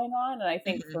stuff going on. And I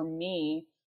think for me,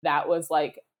 that was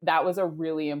a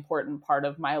really important part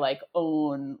of my like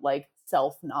own like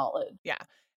self-knowledge. Yeah.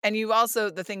 And you also,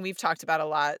 the thing we've talked about a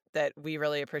lot that we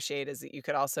really appreciate is that you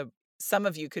could also, some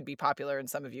of you could be popular and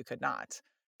some of you could not.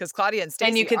 Because Claudia and Stacey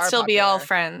and you could are still popular, be all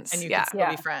friends. and you could still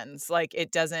be friends. Like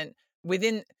it doesn't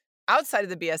outside of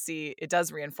the BSC, it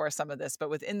does reinforce some of this, but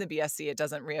within the BSC, it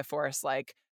doesn't reinforce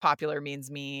like popular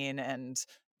means mean and,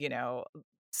 you know,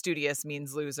 studious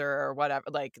means loser or whatever.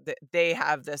 Like they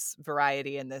have this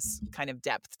variety and this kind of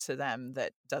depth to them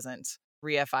that doesn't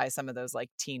reify some of those like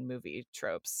teen movie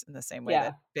tropes in the same way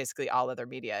that basically all other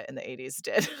media in the 80s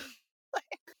did.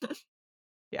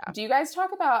 Yeah. Do you guys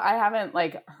talk about, I haven't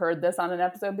like heard this on an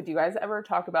episode, but do you guys ever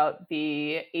talk about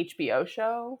the HBO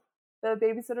show, The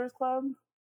Babysitter's Club?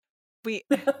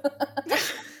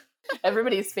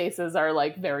 Everybody's faces are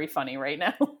like very funny right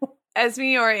now.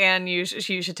 Esme or Anne, you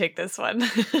should take this one.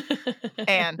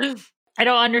 Anne. I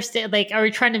don't understand. Like, are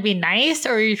we trying to be nice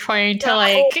or are you trying to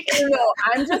No,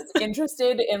 I'm just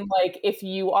interested in like if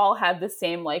you all had the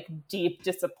same like deep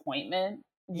disappointment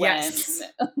when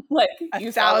like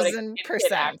you saw what 1,000%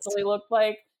 it actually looked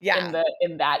like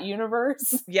in that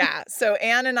universe. Yeah. So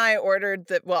Anne and I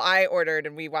I ordered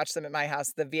and we watched them at my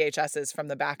house, the VHSs from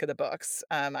the back of the books.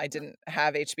 I didn't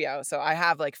have HBO. So I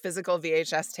have like physical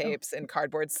VHS tapes in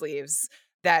cardboard sleeves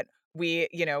that we,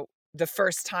 you know, the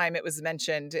first time it was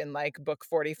mentioned in like book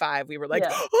 45, we were like,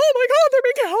 oh my God, they're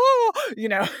making, you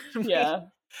know. Yeah.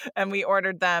 And we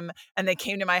ordered them and they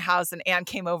came to my house and Anne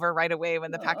came over right away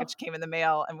when the package came in the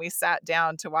mail and we sat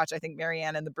down to watch, I think,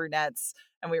 Marianne and the Brunettes.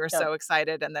 And we were so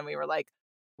excited. And then we were like,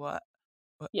 what?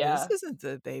 This isn't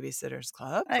the Babysitter's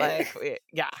Club.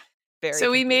 Very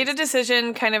So we made a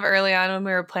decision kind of early on when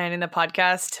we were planning the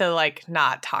podcast to like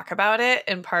not talk about it,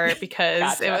 in part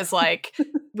because it was like,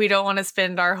 we don't want to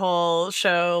spend our whole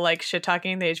show like shit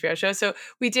talking the HBO show. So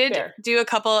we did do a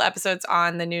couple episodes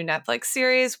on the new Netflix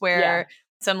series where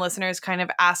some listeners kind of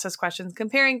asked us questions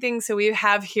comparing things. So we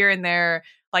have here and there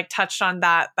like touched on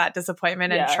that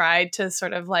disappointment and tried to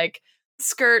sort of like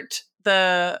skirt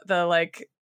the like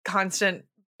constant,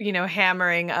 you know,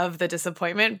 hammering of the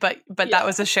disappointment, but that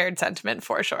was a shared sentiment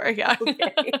for sure. Yeah.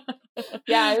 Okay.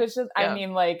 Yeah, it was just I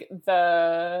mean like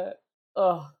okay.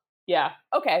 Yeah.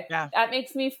 That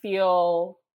makes me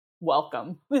feel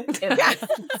welcome in this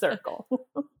circle.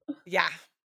 Yeah.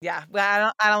 Yeah.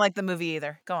 Well, I don't like the movie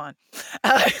either. Go on.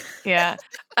 Yeah.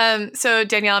 So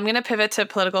Danielle, I'm going to pivot to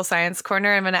political science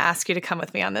corner. I'm going to ask you to come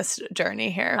with me on this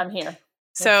journey here. I'm here.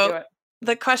 So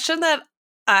the question that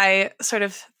I sort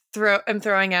of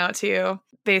throwing out to you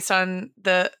based on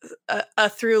a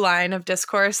through line of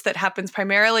discourse that happens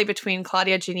primarily between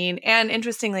Claudia Janine and,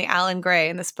 interestingly, Alan Gray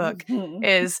in this book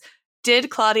is, did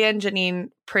Claudia and Janine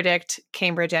predict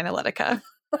Cambridge Analytica?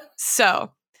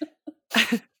 So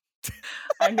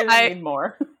I'm going to need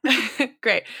more.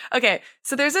 Great. Okay.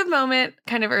 So there's a moment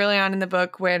kind of early on in the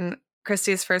book when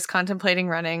Christy is first contemplating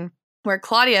running where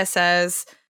Claudia says,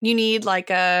 you need like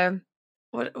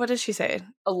what does she say?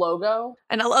 A logo?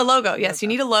 And a logo. Yes, you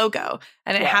need a logo.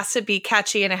 And it has to be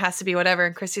catchy and it has to be whatever.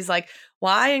 And Christy's like,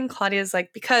 why? And Claudia's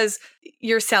like, because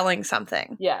you're selling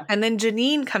something. Yeah. And then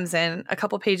Janine comes in a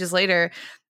couple pages later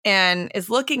and is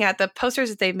looking at the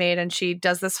posters that they've made. And she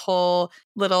does this whole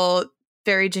little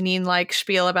very Janine-like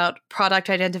spiel about product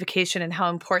identification and how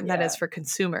important that is for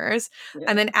consumers. Yeah.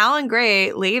 And then Alan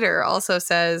Gray later also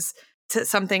says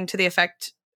something to the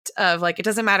effect of like, it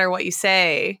doesn't matter what you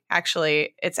say,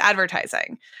 actually, it's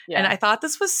advertising. Yeah. And I thought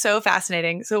this was so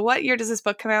fascinating. So what year does this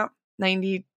book come out?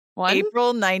 91?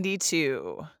 April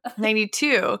 92.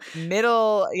 92.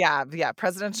 Middle, yeah.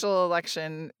 Presidential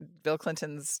election, Bill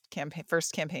Clinton's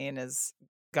first campaign is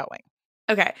going.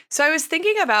 Okay. So I was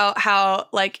thinking about how,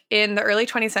 like, in the early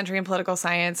 20th century in political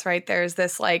science, right, there's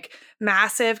this like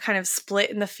massive kind of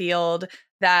split in the field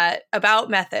that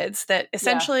about methods that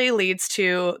essentially leads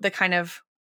to the kind of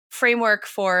framework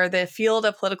for the field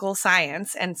of political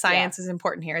science, and science is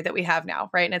important here, that we have now,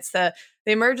 right? And it's the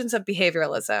emergence of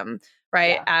behavioralism,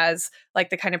 right, as like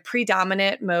the kind of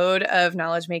predominant mode of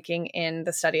knowledge making in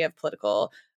the study of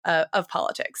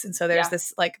politics. And so there's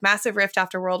this like massive rift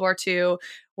after World War II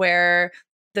where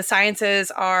the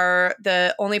sciences are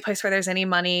the only place where there's any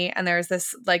money. And there's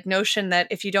this like notion that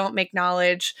if you don't make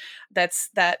knowledge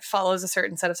that follows a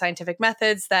certain set of scientific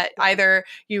methods, that either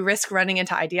you risk running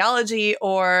into ideology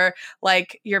or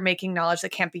like you're making knowledge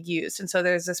that can't be used. And so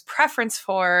there's this preference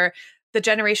for the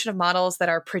generation of models that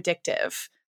are predictive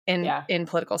in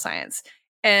political science,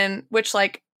 and which,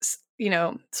 like, you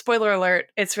know, spoiler alert,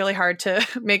 it's really hard to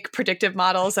make predictive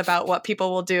models about what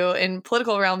people will do in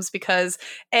political realms because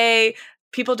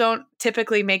people don't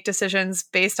typically make decisions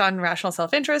based on rational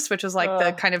self-interest, which is like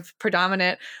the kind of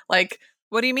predominant, like,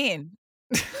 what do you mean?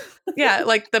 Yeah,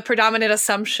 like the predominant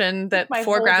assumption that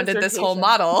foregrounded this whole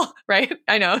model, right?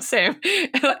 I know, same.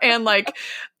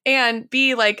 and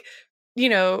B, like, you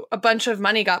know, a bunch of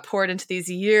money got poured into these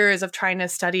years of trying to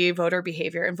study voter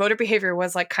behavior. And voter behavior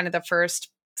was like kind of the first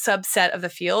subset of the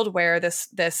field where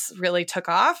this really took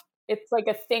off. It's like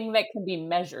a thing that can be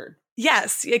measured.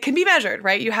 Yes, it can be measured,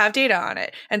 right? You have data on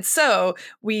it. And so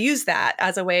we use that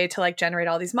as a way to like generate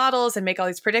all these models and make all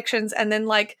these predictions. And then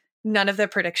like none of the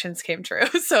predictions came true.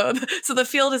 So the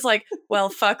field is like, well,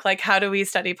 fuck, like how do we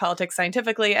study politics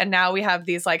scientifically? And now we have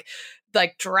these like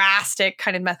drastic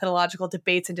kind of methodological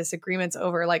debates and disagreements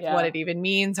over like what it even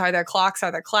means. Are there clocks?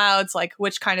 Are there clouds? Like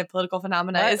which kind of political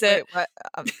phenomena is it?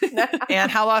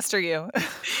 And how lost are you?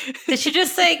 Did she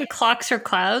just say clocks or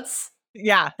clouds?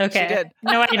 Yeah, okay. She did.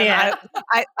 No idea.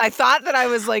 I thought that I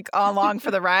was like along for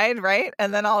the ride, right?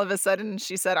 And then all of a sudden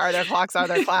she said, are there clocks? Are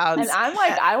there clouds? And I'm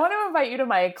like, I want to invite you to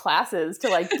my classes to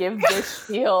like give this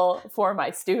spiel for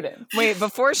my students. Wait,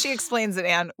 before she explains it,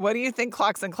 Anne, what do you think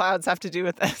clocks and clouds have to do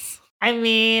with this? I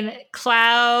mean,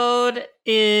 cloud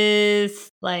is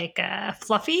like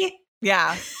fluffy.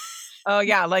 Yeah. Oh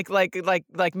yeah, like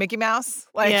Mickey Mouse.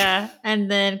 Like, yeah, and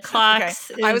then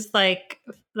clocks is like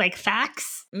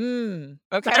facts. Okay,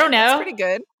 I don't know. That's pretty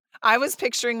good. I was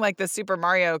picturing like the Super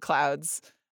Mario clouds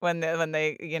when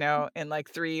they you know, in like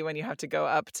 3 when you have to go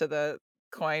up to the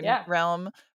coin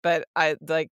realm. But I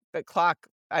like the clock.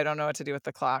 I don't know what to do with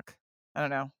the clock. I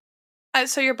don't know.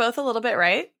 So you're both a little bit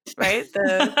right?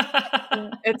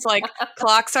 It's like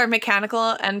clocks are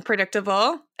mechanical and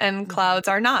predictable, and clouds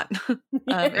are not. In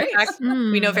fact,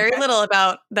 we know very little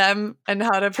about them and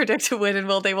how to predict when and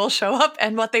will they will show up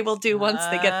and what they will do once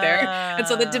they get there. And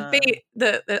so the debate,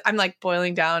 I'm like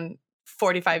boiling down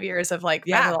 45 years of like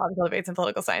methodological debates in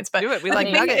political science, but do it. We like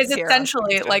nuggets here.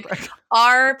 Essentially like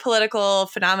are political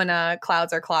phenomena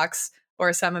clouds or clocks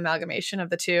or some amalgamation of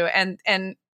the two,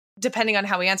 and depending on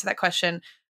how we answer that question,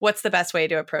 what's the best way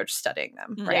to approach studying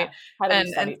them, right? How do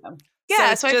we study them?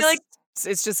 Yeah, so I feel like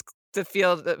it's just the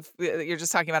field of, you're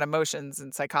just talking about emotions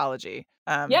and psychology,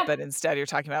 but instead you're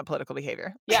talking about political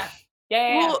behavior. Yeah.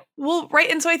 Well, right.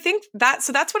 And so I think that's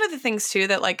one of the things too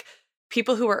that like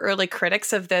people who were early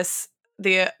critics of this,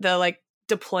 the like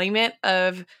deployment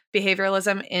of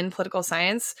behavioralism in political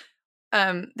science,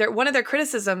 one of their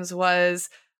criticisms was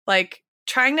like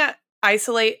trying to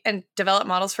isolate and develop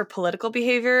models for political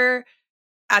behavior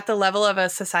at the level of a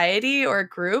society or a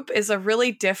group is a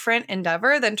really different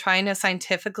endeavor than trying to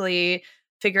scientifically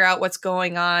figure out what's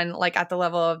going on, like at the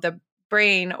level of the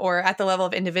brain or at the level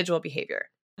of individual behavior,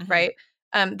 right?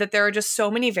 That there are just so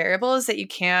many variables that you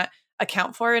can't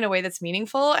account for in a way that's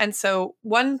meaningful. And so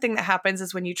one thing that happens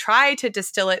is when you try to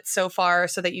distill it so far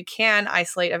so that you can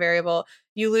isolate a variable,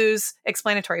 you lose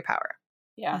explanatory power.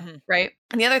 Yeah. Right.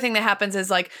 And the other thing that happens is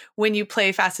like when you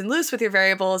play fast and loose with your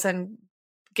variables and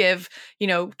give,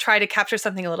 try to capture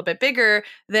something a little bit bigger,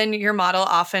 then your model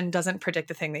often doesn't predict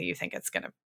the thing that you think it's going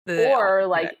to. Or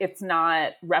like it's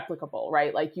not replicable,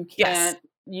 right? Like you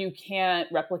can't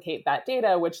replicate that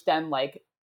data, which then like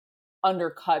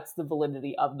undercuts the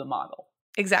validity of the model.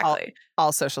 Exactly.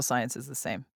 All social science is the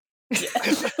same.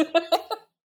 Yeah.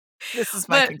 This is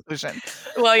my conclusion.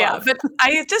 Well, yeah, but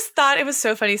I just thought it was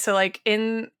so funny. So like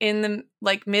in the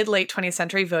like mid-late 20th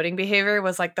century, voting behavior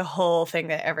was like the whole thing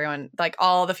that everyone, like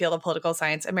all the field of political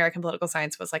science, American political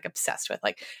science was like obsessed with.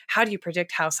 Like, how do you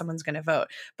predict how someone's going to vote?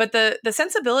 But the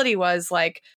sensibility was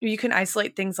like, you can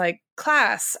isolate things like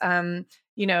class,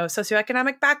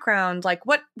 socioeconomic background, like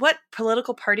what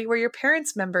political party were your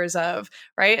parents members of,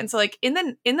 right? And so like in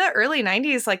the early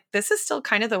 90s, like this is still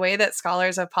kind of the way that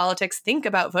scholars of politics think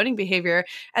about voting behavior.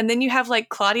 And then you have like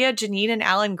Claudia, Janine, and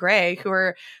Alan Gray, who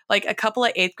are like a couple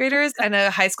of 8th graders and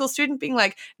a high school student being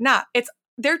like, nah,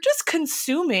 they're just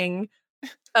consuming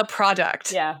a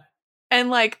product. Yeah.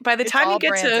 And like by the time you get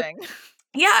branding.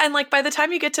 and like by the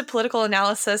time you get to political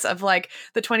analysis of like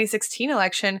the 2016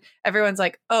 election, everyone's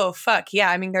like, oh, fuck. Yeah.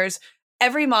 I mean,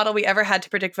 every model we ever had to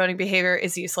predict voting behavior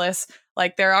is useless.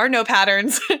 Like there are no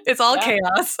patterns. It's all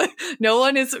chaos. No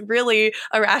one is really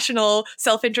a rational,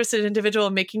 self-interested individual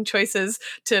making choices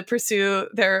to pursue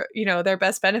their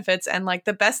best benefits. And like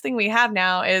the best thing we have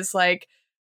now is like,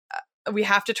 we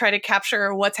have to try to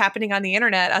capture what's happening on the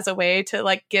internet as a way to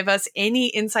like give us any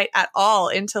insight at all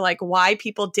into like why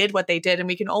people did what they did. And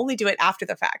we can only do it after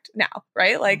the fact now,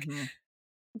 right? Like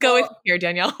go with here,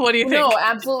 Danielle. What do you think? No,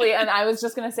 absolutely. And I was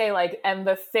just going to say like, and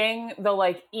the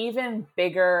like even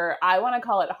bigger, I want to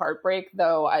call it heartbreak,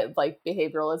 though I like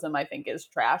behavioralism, I think is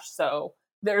trash. So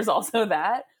there's also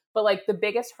that. But like the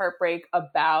biggest heartbreak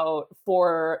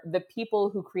for the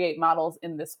people who create models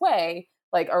in this way,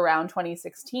 like around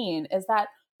 2016, is that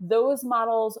those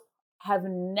models have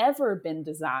never been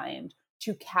designed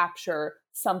to capture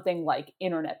something like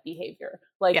internet behavior.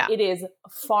 Like it is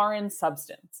foreign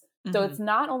substance. So it's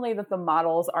not only that the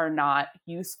models are not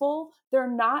useful,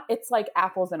 it's like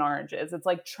apples and oranges. It's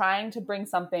like trying to bring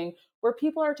something where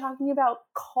people are talking about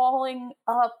calling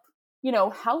up,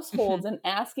 households and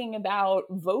asking about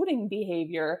voting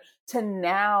behavior to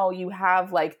now you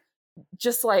have like,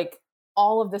 just like,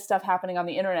 all of this stuff happening on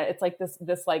the internet. It's like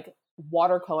this like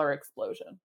watercolor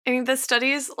explosion. I mean, the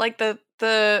studies, like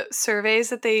the surveys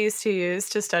that they used to use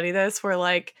to study this were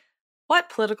like, what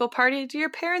political party do your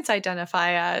parents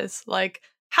identify as? Like,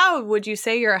 how would you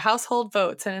say your household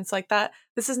votes? And it's like that.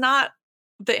 This is not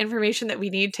the information that we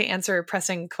need to answer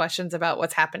pressing questions about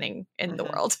what's happening in the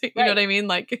world. You know what I mean?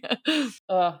 Like,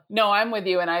 no, I'm with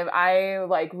you. And I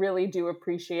like really do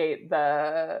appreciate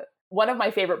one of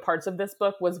my favorite parts of this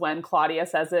book was when Claudia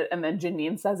says it and then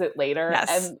Janine says it later.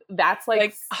 Yes. And that's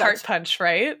like heart punch,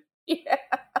 right? Yeah.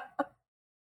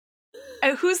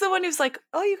 And who's the one who's like,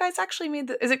 oh, you guys actually made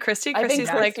is it Christy? I think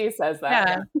Christy says that.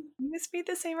 Yeah. You guys made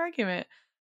the same argument.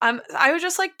 I was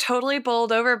just like totally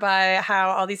bowled over by how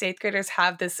all these 8th graders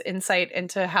have this insight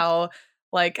into how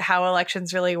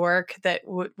elections really work that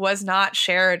was not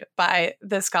shared by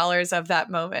the scholars of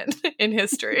that moment in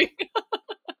history.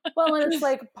 Well, and it's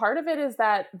like part of it is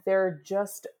that they're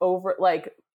just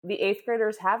like the 8th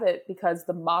graders have it because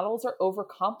the models are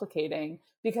overcomplicating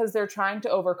because they're trying to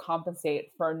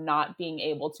overcompensate for not being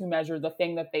able to measure the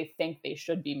thing that they think they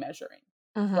should be measuring,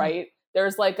 right?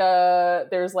 There's like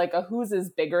a whose is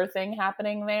bigger thing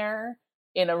happening there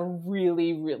in a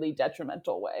really, really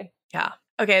detrimental way. Yeah.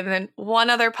 Okay, then one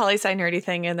other poli-sci nerdy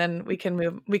thing, and then we can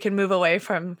move away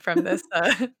from this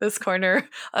this corner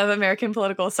of American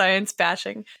political science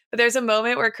bashing. But there's a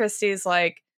moment where Christy's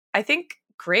like, I think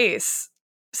Grace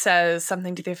says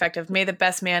something to the effect of "May the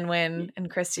best man win," and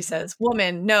Christy says,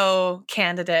 "Woman, no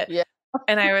candidate." Yeah.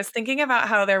 And I was thinking about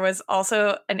how there was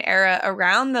also an era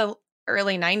around the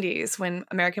early 90s when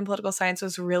American political science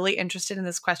was really interested in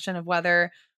this question of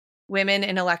whether women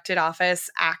in elected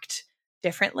office act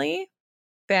differently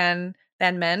than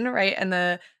men, right? And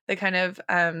the kind of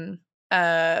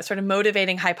sort of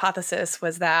motivating hypothesis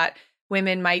was that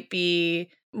women might be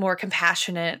more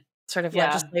compassionate sort of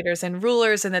legislators and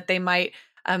rulers, and that they might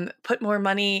put more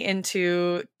money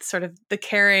into sort of the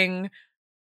caring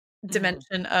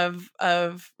dimension of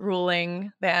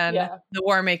ruling than the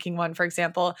war making one, for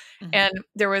example. And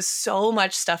there was so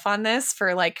much stuff on this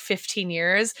for like 15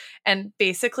 years. And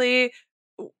basically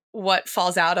what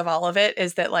falls out of all of it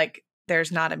is that like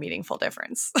there's not a meaningful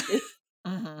difference.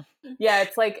 Yeah,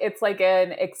 it's like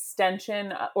an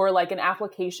extension or like an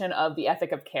application of the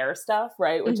ethic of care stuff,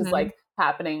 right? Which is like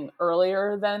happening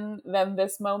earlier than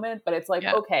this moment. But it's like,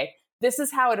 okay, this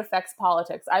is how it affects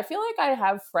politics. I feel like I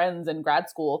have friends in grad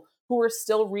school who are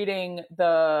still reading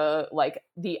the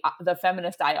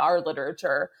feminist IR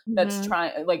literature that's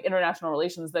trying, like international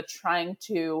relations, that's trying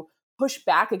to push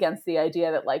back against the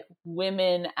idea that like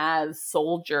women as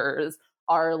soldiers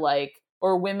are like,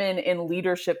 or women in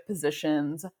leadership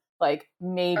positions like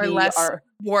maybe or less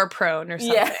war prone or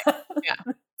something.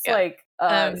 It's like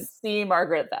see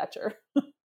Margaret Thatcher.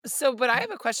 So, but I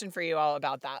have a question for you all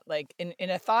about that. Like in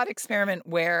a thought experiment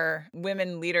where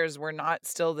women leaders were not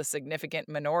still the significant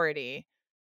minority,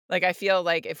 like I feel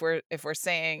like if we're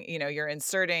saying, you know, you're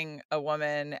inserting a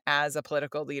woman as a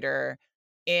political leader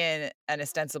in an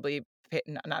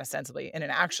in an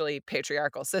actually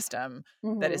patriarchal system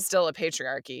that is still a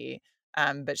patriarchy,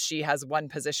 but she has one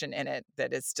position in it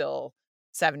that is still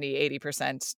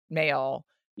 70-80% male.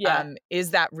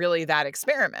 Is that really that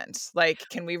experiment? Like,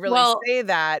 can we really say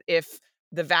that if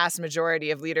the vast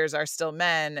majority of leaders are still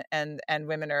men and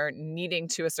women are needing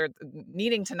to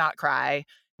not cry,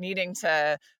 needing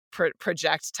to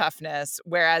project toughness,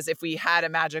 whereas if we had a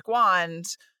magic wand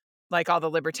like all the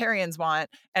libertarians want,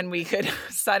 and we could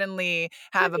suddenly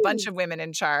have a bunch of women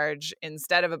in charge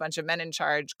instead of a bunch of men in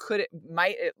charge,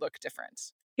 might it look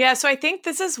different? Yeah, so I think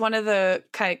this is one of the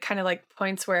kind of like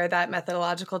points where that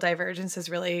methodological divergence is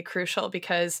really crucial,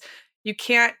 because you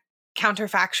can't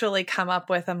counterfactually come up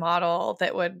with a model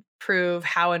that would prove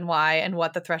how and why and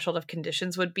what the threshold of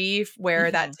conditions would be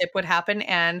where that tip would happen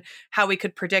and how we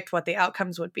could predict what the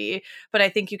outcomes would be. But I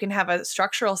think you can have a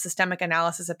structural systemic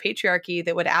analysis of patriarchy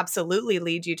that would absolutely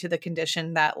lead you to the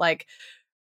condition that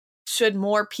should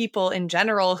more people in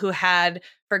general who had,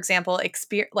 for example,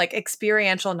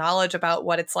 experiential knowledge about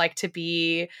what it's like to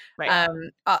be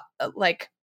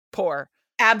poor,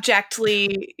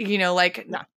 abjectly,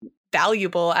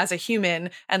 valuable as a human,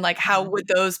 and how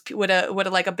would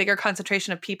a bigger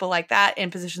concentration of people like that in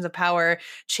positions of power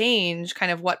change kind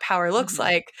of what power looks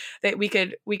like, that we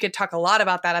could talk a lot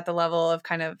about that at the level of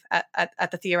kind of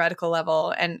at the theoretical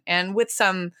level and with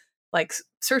some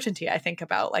certainty, I think,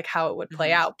 about how it would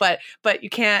play out, but you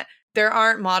can't, there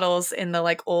aren't models in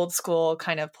the old school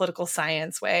kind of political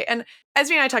science way. And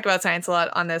Esme and I talk about science a lot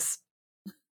on this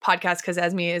podcast because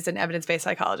Esme is an evidence-based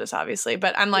psychologist, obviously.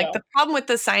 But I'm the problem with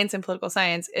the science and political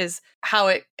science is how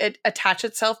it attached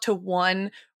itself to one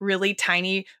really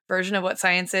tiny version of what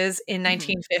science is in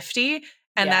 1950.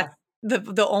 And that's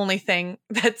the only thing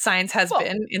that science has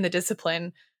been in the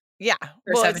discipline. Yeah.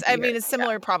 Well, it's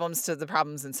similar problems to the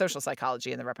problems in social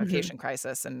psychology and the replication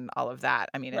crisis and all of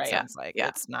that. I mean, it sounds like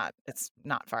it's not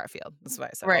far afield. That's why I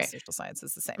said all social science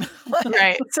is the same.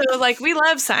 Right. So we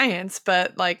love science,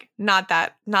 but not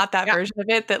that version of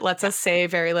it that lets us say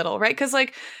very little, right? Because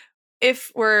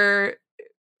if we're,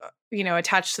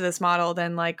 attached to this model,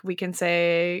 then we can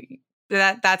say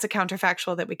that's a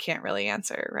counterfactual that we can't really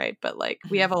answer, right? But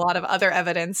we have a lot of other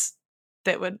evidence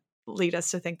that would lead us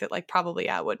to think that probably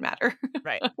would matter.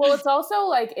 Right. Well, it's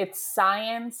also it's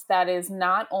science that is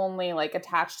not only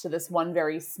attached to this one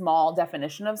very small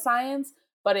definition of science,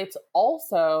 but it's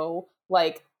also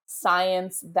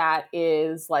science that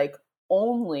is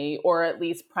only or at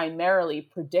least primarily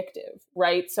predictive,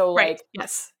 right? So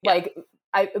yes.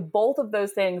 Both of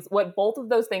those things, what both of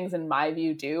those things in my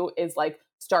view do is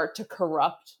start to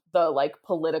corrupt the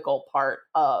political part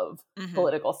of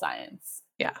political science.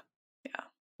 Yeah.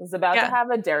 I was about to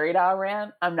have a Derrida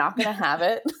rant. I'm not going to have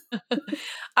it.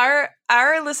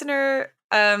 Our listener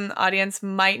audience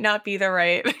might not be the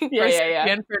right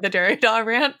recipient for the Derrida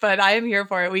rant, but I am here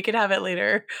for it. We could have it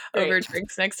later over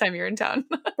drinks next time you're in town.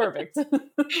 Perfect.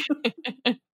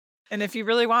 And if you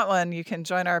really want one, you can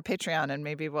join our Patreon and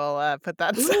maybe we'll put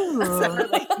that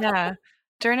separately. Yeah.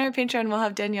 During our Patreon, we'll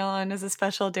have Danielle on as a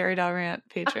special Derrida rant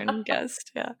patron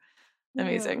guest. Yeah.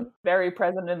 Amazing. Very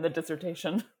present in the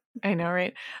dissertation. I know,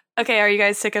 right? Okay, are you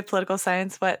guys sick of political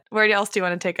science? Where else do you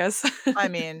want to take us? I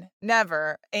mean,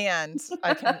 never. And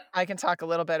I can talk a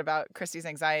little bit about Christy's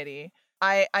anxiety.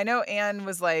 I know Anne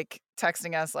was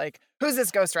texting us who's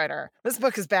this ghostwriter? This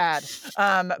book is bad.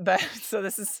 But so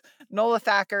this is Nola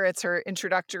Thacker. It's her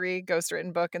introductory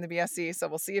ghostwritten book in the BSC. So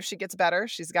we'll see if she gets better.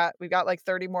 We've got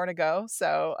 30 more to go.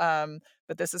 So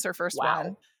but this is her first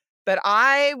one. But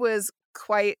I was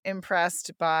quite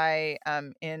impressed by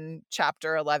in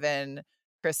chapter 11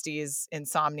 Christy's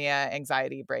insomnia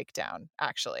anxiety breakdown,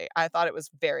 actually. I thought it was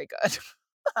very good.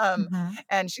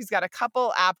 And she's got a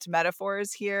couple apt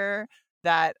metaphors here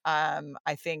that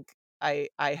I think I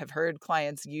have heard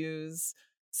clients use.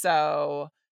 So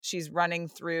she's running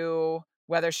through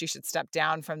whether she should step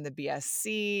down from the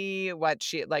BSc,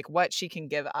 what she can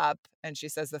give up. And she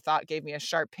says, the thought gave me a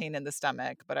sharp pain in the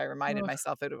stomach, but I reminded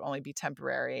myself it would only be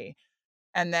temporary.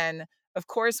 And then, of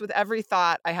course, with every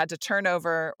thought, I had to turn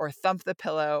over or thump the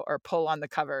pillow or pull on the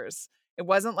covers. It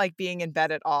wasn't like being in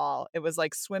bed at all. It was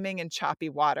like swimming in choppy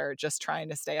water, just trying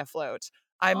to stay afloat.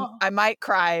 I might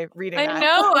cry reading that. I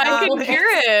know, I can hear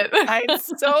it. It's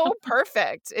so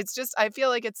perfect. It's just, I feel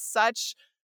like it's such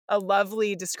a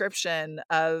lovely description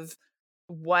of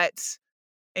what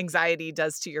anxiety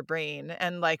does to your brain.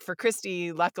 And like for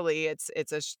Christy, luckily it's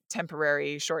a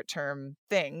temporary short-term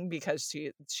thing because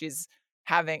she's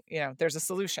having, there's a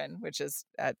solution, which is,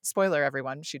 spoiler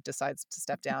everyone, she decides to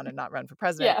step down and not run for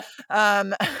president.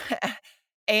 And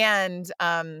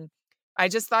I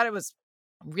just thought it was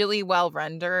really well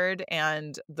rendered,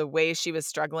 and the way she was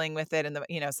struggling with it, and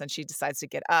since she decides to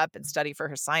get up and study for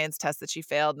her science test that she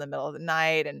failed in the middle of the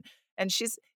night, and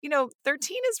she's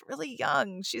 13 is really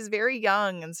young, she's very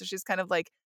young, and so she's kind of like,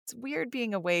 it's weird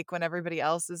being awake when everybody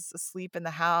else is asleep in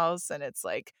the house, and it's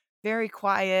like very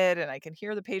quiet, and I can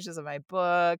hear the pages of my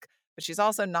book, but she's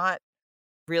also not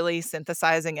really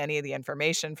synthesizing any of the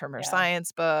information from her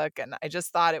science book. And I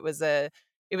just thought it was a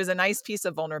nice piece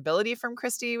of vulnerability from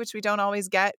Christy, which we don't always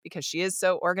get because she is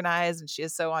so organized and she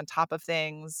is so on top of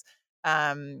things.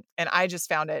 And I just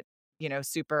found it,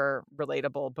 super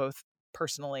relatable, both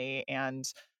personally and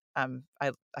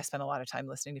I spent a lot of time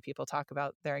listening to people talk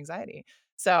about their anxiety.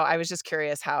 So I was just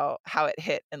curious how it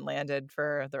hit and landed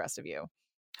for the rest of you.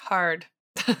 Hard.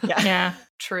 Yeah.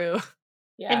 True.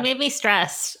 Yeah. It made me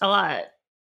stressed a lot.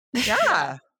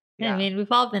 Yeah. I mean,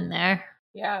 we've all been there.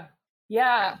 Yeah.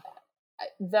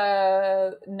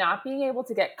 The not being able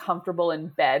to get comfortable in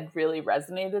bed really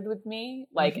resonated with me,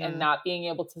 and not being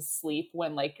able to sleep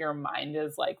when your mind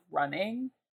is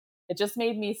running. It just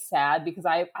made me sad because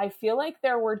I feel like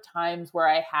there were times where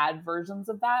I had versions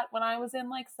of that when I was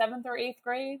in 7th or 8th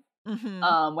grade, when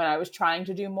I was trying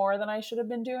to do more than I should have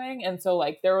been doing. And so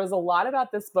there was a lot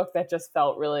about this book that just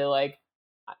felt really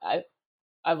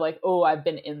I've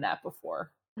been in that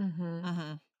before.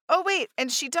 Oh, wait.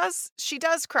 And she does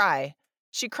cry.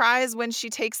 She cries when she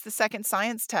takes the second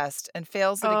science test and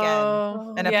fails it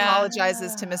again and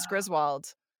apologizes to Miss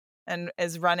Griswold and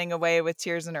is running away with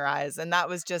tears in her eyes. And that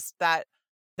was just that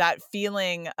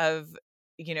feeling of,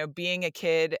 being a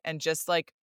kid and just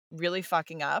really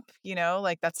fucking up,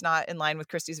 that's not in line with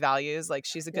Christy's values.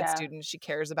 She's a good student. She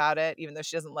cares about it. Even though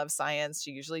she doesn't love science,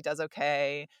 she usually does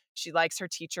okay. She likes her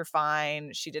teacher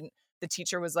fine. The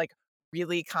teacher was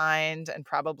really kind and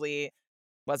probably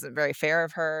wasn't very fair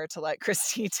of her to let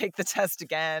Christy take the test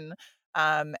again.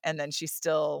 And then she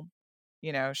still,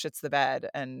 shits the bed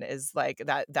and is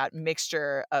that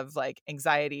mixture of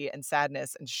anxiety and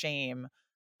sadness and shame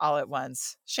all at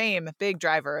once. Shame, big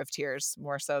driver of tears,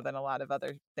 more so than a lot of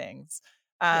other things.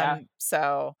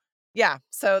 So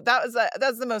that's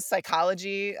the most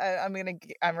psychology I'm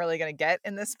really gonna get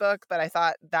in this book. But I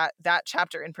thought that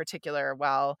chapter in particular,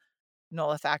 while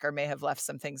Nola Thacker may have left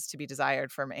some things to be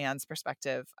desired from Anne's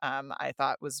perspective, I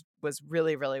thought was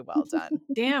really, really well done.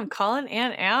 Damn, calling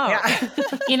Anne out. Yeah.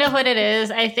 You know what it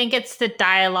is? I think it's the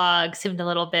dialogue seemed a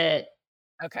little bit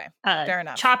fair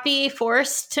enough, choppy,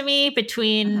 forced to me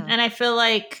between, and I feel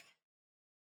like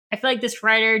this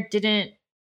writer didn't.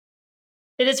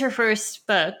 It is her first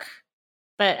book,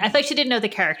 but I feel like she didn't know the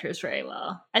characters very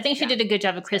well. I think she did a good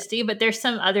job of Christy, but there's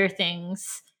some other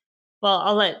things. Well,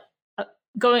 I'll let.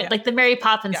 Going the Mary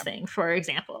Poppins thing, for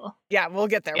example. Yeah, we'll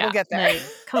get there. We'll get there.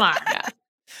 Come on.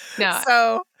 No.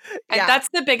 So that's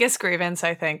the biggest grievance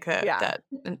I think that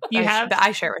that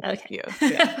I share with you.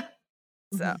 Yeah.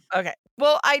 So okay.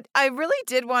 Well, I really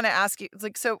did want to ask you,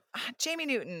 Jamie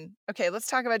Newton. Okay, let's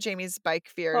talk about Jamie's bike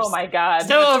fears. Oh my God.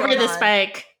 So over this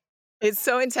bike. It's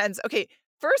so intense. Okay,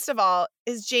 first of all,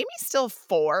 is Jamie still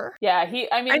 4? Yeah, I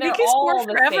think he's all 4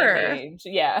 forever. The same age.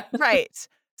 Yeah. Right.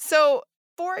 So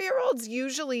 4-year-olds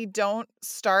usually don't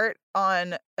start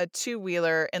on a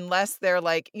 2-wheeler unless they're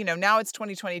now it's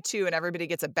 2022 and everybody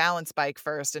gets a balance bike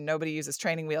first and nobody uses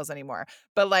training wheels anymore.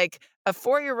 But a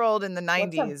 4-year-old in the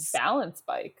 90s. What's a balance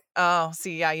bike? Oh,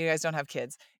 see, yeah, you guys don't have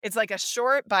kids. It's a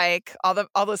short bike. All the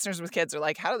listeners with kids are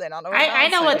like, how do they not know what I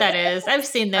know what that is. I've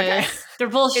seen those. Okay. They're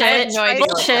bullshit.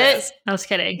 Bullshit. I was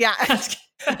kidding. Yeah.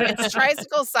 It's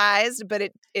tricycle sized,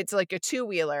 but it's a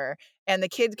 2-wheeler. and the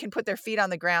kid can put their feet on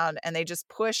the ground and they just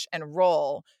push and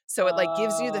roll. So it like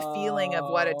gives you the feeling of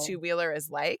what a two-wheeler is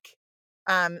like.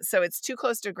 So it's too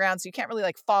close to the ground, so you can't really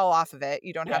like fall off of it.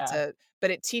 You don't have to,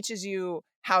 but it teaches you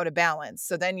how to balance.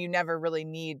 So then you never really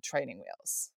need training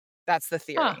wheels. That's the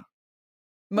theory. Huh.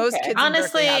 Most kids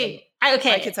honestly, my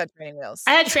kids had training wheels.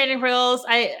 I had training wheels.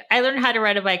 I learned how to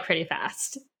ride a bike pretty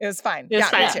fast. It was fine. It was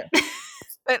fine. Me too.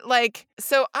 But like,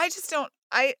 so I just don't.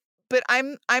 But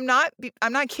I'm not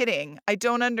kidding. I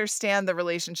don't understand the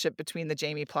relationship between the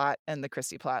Jamie plot and the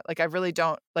Christy plot. Like I really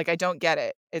don't. Like I don't get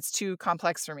it. It's too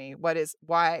complex for me. What is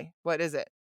it?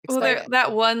 Explain it.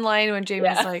 That one line when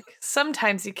Jamie's like,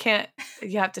 sometimes you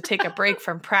have to take a break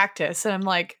from practice, and I'm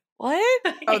like, what?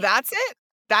 Oh, that's it.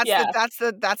 That's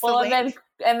the well, link.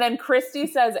 and then Christy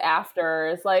says after,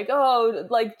 it's like, oh,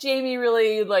 like Jamie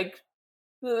really like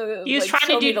he was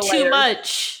trying to do too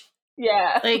much.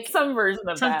 Yeah, like some version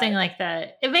of something like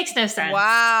that. It makes no sense.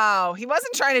 Wow, he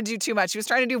wasn't trying to do too much. He was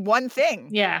trying to do one thing.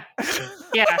 Yeah,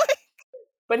 yeah.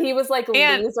 But he was like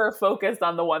laser focused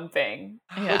on the one thing,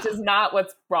 which is not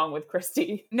what's wrong with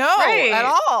Christy. No, at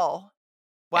all.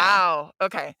 Wow. Yeah.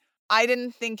 Okay, I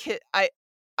didn't think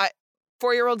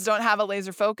 4-year-olds don't have a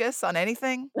laser focus on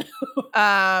anything.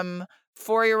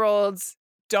 4-year-olds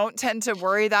don't tend to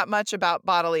worry that much about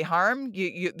bodily harm.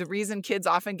 The reason kids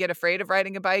often get afraid of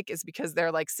riding a bike is because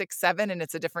they're like 6, 7 and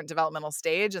it's a different developmental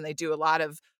stage and they do a lot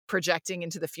of projecting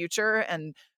into the future.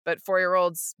 But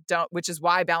 4-year-olds don't, which is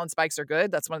why balance bikes are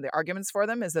good. That's one of the arguments for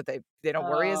them is that they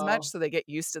don't worry as much. So they get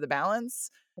used to the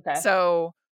balance. Okay.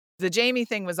 So the Jamie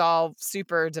thing was all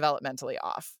super developmentally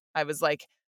off. I was like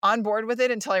on board with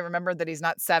it until I remembered that he's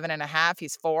not 7.5,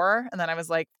 he's 4. And then I was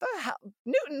like, the hell,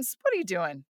 Newtons, what are you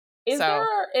doing? Is there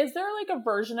like a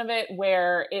version of it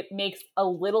where it makes a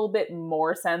little bit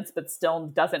more sense, but still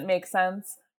doesn't make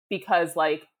sense because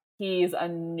like he's a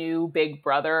new big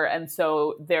brother, and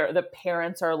so the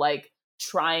parents are like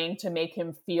trying to make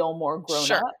him feel more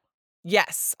grown up?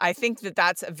 Yes, I think that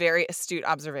that's a very astute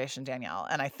observation, Danielle,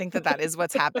 and I think that is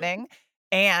what's happening,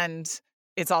 and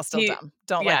it's all still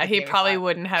dumb. He probably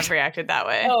wouldn't have reacted that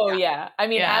way. Oh yeah, I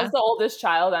mean, as the oldest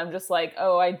child, I'm just like,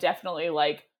 oh, I definitely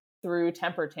like threw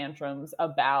temper tantrums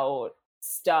about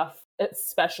stuff,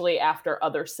 especially after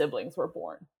other siblings were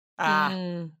born.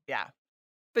 Yeah.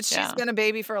 But she's been a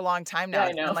baby for a long time now.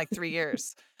 It's been like 3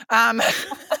 years.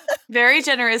 Very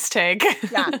generous take.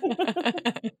 Yeah.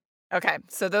 Okay.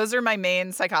 So those are my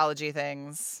main psychology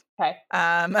things. Okay.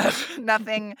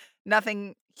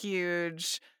 Nothing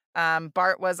huge.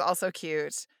 Bart was also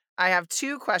cute. I have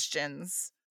 2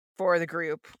 questions for the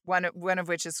group, one of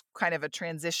which is kind of a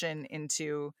transition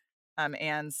into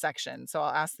Anne's section. So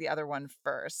I'll ask the other one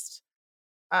first.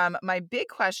 My big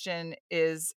question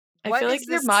is, I feel like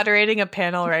you're moderating a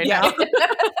panel right now.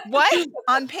 What?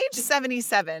 On page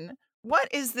 77, what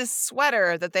is this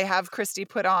sweater that they have Christy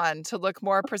put on to look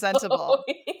more presentable?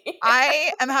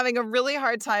 I am having a really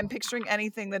hard time picturing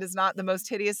anything that is not the most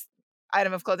hideous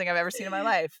item of clothing I've ever seen in my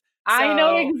life. I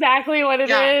know exactly what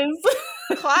it is.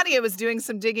 Claudia was doing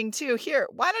some digging too. Here,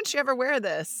 why don't you ever wear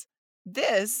this?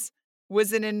 This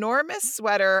was an enormous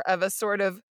sweater of a sort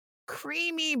of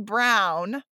creamy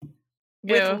brown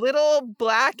with little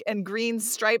black and green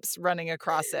stripes running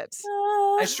across it.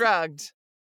 I shrugged.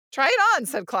 Try it on,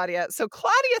 said Claudia. So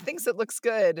Claudia thinks it looks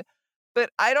good,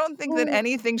 but I don't think that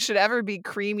anything should ever be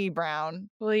creamy brown.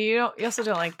 Well, you also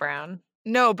don't like brown.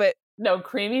 No, but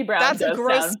creamy brown. That's a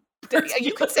gross.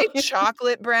 You could say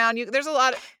chocolate brown. There's a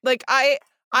lot of like I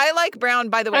like brown.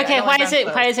 By the way, okay. Why is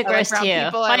it gross to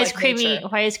you? Why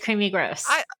is creamy gross?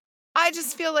 I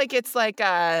just feel like it's like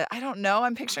I don't know.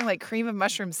 I'm picturing like cream of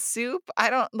mushroom soup. I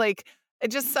don't like. It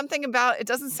just something about it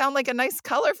doesn't sound like a nice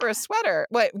color for a sweater.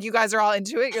 What, you guys are all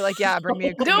into it? You're like, yeah, bring me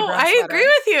a creamy brown I sweater. agree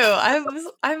with you.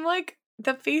 I'm like,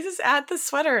 the face is at the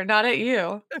sweater, not at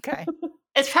you. Okay.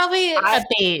 It's probably a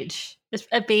beige. It's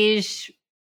a beige,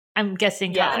 I'm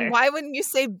guessing, color. And why wouldn't you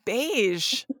say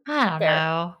beige? I don't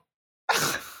know.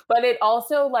 But it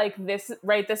also like this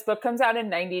book comes out in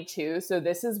 92. So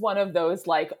this is one of those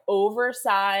like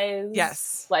oversized,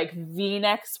 like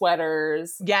V-neck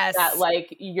sweaters. Yes. That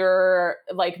like you're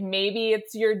like, maybe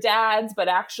it's your dad's, but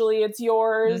actually it's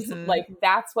yours. Mm-hmm. Like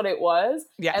that's what it was.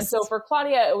 Yes. And so for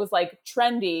Claudia, it was like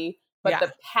trendy, but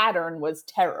the pattern was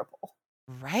terrible.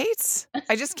 Right?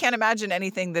 I just can't imagine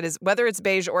anything that is, whether it's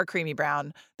beige or creamy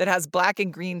brown, that has black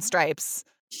and green stripes.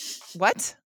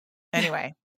 What?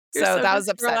 Anyway. So that was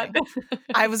upsetting.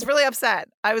 I was really upset.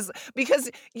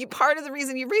 Because part of the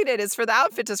reason you read it is for the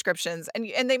outfit descriptions,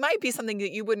 and they might be something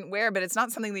that you wouldn't wear, but it's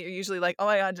not something that you're usually like, oh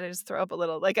my God, did I just throw up a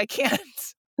little? Like I can't.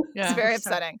 Yeah, it's very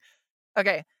upsetting.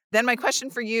 Okay. Then my question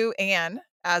for you, Anne,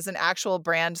 as an actual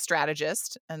brand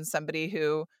strategist and somebody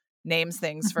who names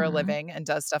things for a living and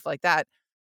does stuff like that,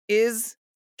 is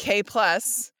K+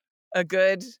 a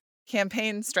good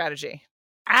campaign strategy?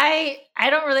 I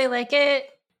don't really like it.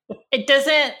 It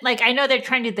doesn't, like, I know they're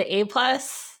trying to do the A+,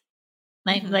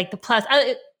 like the plus.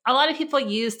 A lot of people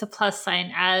use the plus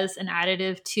sign as an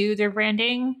additive to their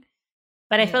branding,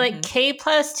 but I feel like K+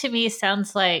 to me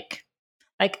sounds like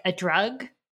a drug,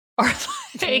 or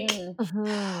like,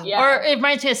 or it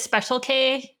reminds me of Special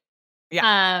K.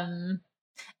 Yeah.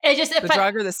 It just the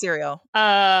drug or the cereal?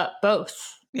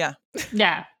 Both. Yeah.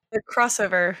 Yeah. The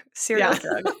crossover cereal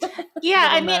drug. Yeah,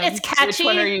 I mean, it's catchy.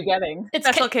 Which one are you getting? It's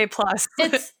Special K+.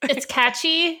 It's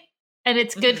catchy, and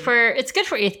it's good for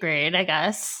 8th grade, I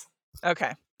guess.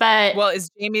 Okay. But well, is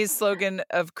Jamie's slogan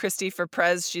of Christy for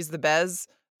Prez, she's the Bez,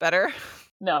 better?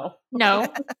 No.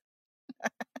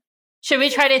 Should we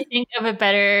try to think of a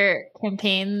better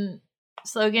campaign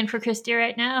slogan for Christy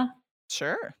right now?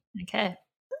 Sure. Okay.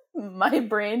 My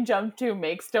brain jumped to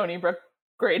make Stony Brook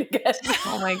great again.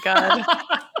 Oh my God.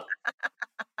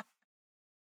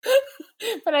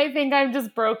 But I think I'm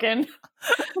just broken.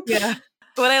 Yeah.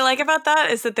 What I like about that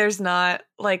is that there's not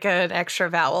like an extra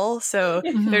vowel. So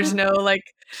there's no like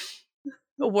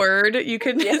word you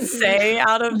can say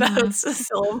out of those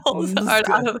syllables.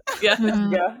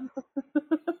 Yeah.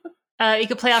 You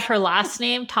could play off her last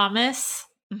name, Thomas.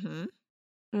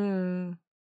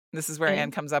 This is where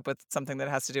Anne comes up with something that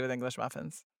has to do with English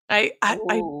muffins. I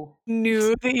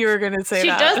knew that you were going to say she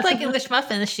that. She does like English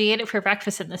muffins. She ate it for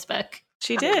breakfast in this book.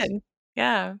 She did.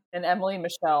 Yeah. And Emily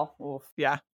Michelle. Oof.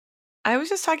 Yeah. I was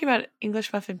just talking about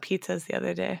English muffin pizzas the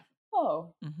other day.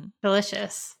 Oh.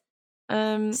 Delicious.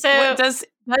 So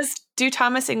do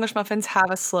Thomas English muffins have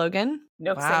a slogan?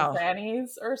 Nooks and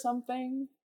crannies or something?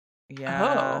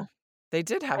 Yeah. They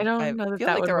did have. I don't know feel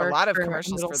that like there were a lot of for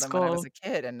commercials for them when I was a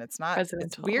kid, and it's not.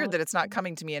 It's weird Hall. that it's not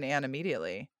coming to me and Anne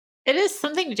immediately. It is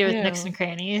something to do with nooks and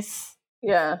crannies.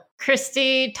 Yeah.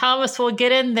 Christy, Thomas will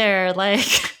get in there.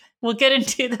 Like, we'll get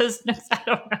into those nooks. I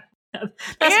don't know.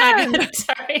 That's not good.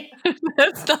 Sorry.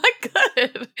 That's not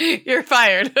good. You're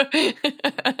fired.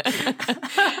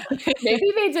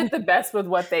 Maybe they did the best with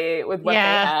what they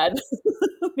had.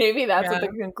 Maybe that's what the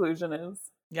conclusion is.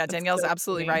 Yeah, Danielle's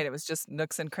absolutely right. It was just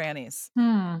nooks and crannies.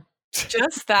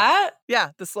 Just that?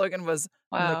 Yeah, the slogan was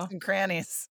nooks and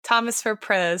crannies. Thomas for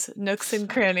Prez, nooks and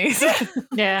crannies.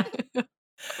 Yeah.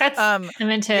 That's I'm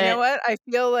into You know what? I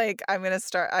feel like I'm gonna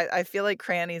start. I feel like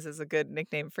crannies is a good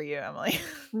nickname for you, Emily.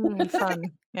 Fun.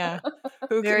 Yeah.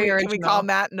 Who can we call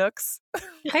Matt Nooks?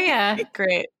 Oh yeah.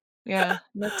 Great. Yeah.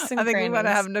 Nooks and I think crannies. we want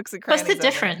to have nooks and crannies. What's the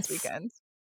difference? This weekend.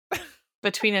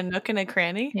 Between a nook and a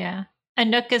cranny? Yeah. A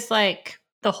nook is like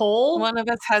the hole. One of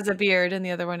us has a beard and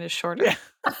the other one is shorter.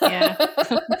 Yeah.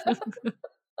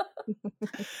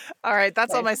 All right,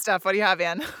 that's all my stuff. What do you have,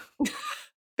 Anne?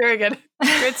 Very good.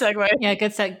 Great segue. Yeah,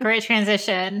 good great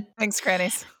transition. Thanks,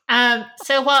 crannies.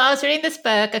 So while I was reading this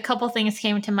book, a couple things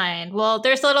came to mind. Well,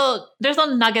 there's little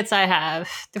nuggets I have,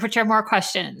 which are more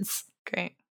questions.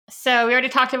 Great. So we already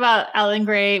talked about Ellen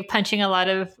Gray punching a lot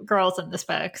of girls in this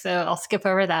book, so I'll skip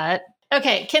over that.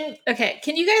 Okay, can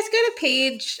you guys go to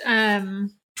page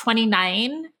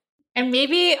 29? And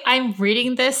maybe I'm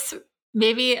reading this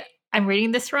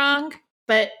wrong,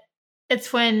 but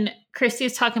it's when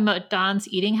Christy's talking about Dawn's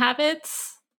eating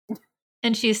habits.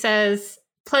 And she says,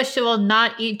 plus she will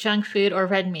not eat junk food or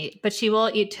red meat, but she will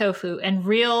eat tofu and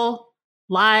real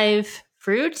live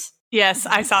fruit. Yes,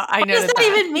 I know. What does that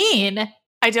even mean?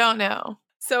 I don't know.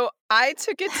 So I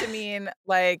took it to mean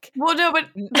like... Well, no, but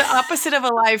the opposite of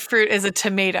a live fruit is a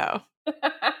tomato.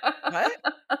 What?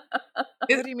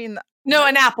 What do you mean? No,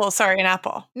 an apple. Sorry, an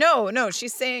apple. No.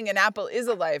 She's saying an apple is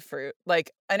a live fruit.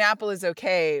 Like, an apple is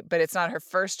okay, but it's not her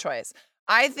first choice.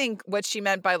 I think what she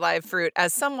meant by live fruit,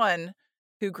 as someone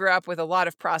who grew up with a lot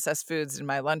of processed foods in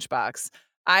my lunchbox,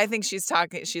 I think she's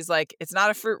like, it's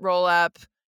not a fruit roll-up.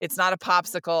 It's not a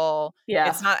popsicle. Yeah.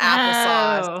 It's not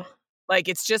applesauce. Like,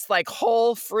 it's just like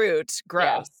whole fruit.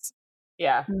 Gross.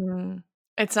 Yeah.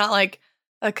 It's not like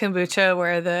a kombucha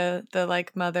where the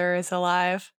like mother is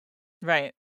alive.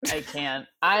 Right. I can't.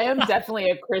 I am definitely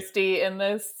a Christy in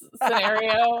this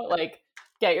scenario. Like,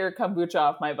 get your kombucha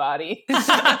off my body.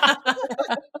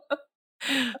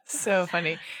 So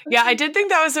funny. Yeah, I did think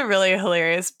that was a really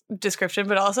hilarious description,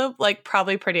 but also like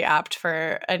probably pretty apt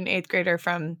for an 8th grader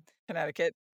from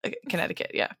Connecticut.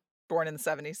 Yeah. Born in the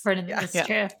 70s. That's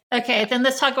true. Okay, then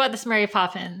let's talk about this Mary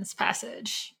Poppins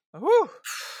passage. Ooh.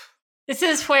 This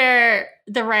is where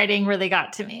the writing really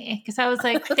got to me, because I was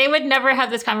like, they would never have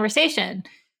this conversation.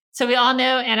 So we all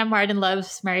know Anna Martin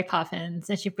loves Mary Poppins,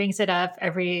 and she brings it up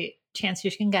every chance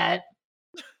she can get.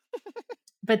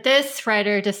 But this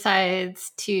writer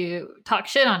decides to talk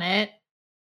shit on it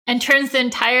and turns the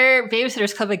entire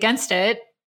Babysitters Club against it.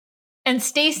 And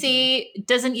Stacy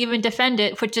doesn't even defend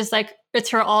it, which is like, it's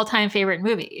her all-time favorite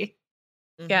movie.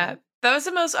 Yeah. That was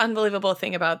the most unbelievable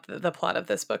thing about the plot of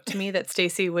this book to me, that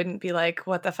Stacy wouldn't be like,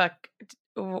 what the fuck?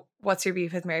 What's your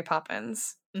beef with Mary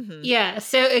Poppins? Yeah.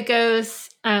 So it goes,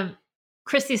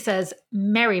 Christy says,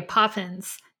 Mary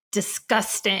Poppins,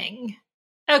 disgusting.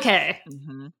 Okay.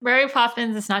 Mary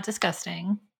Poppins is not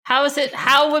disgusting. How is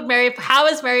Mary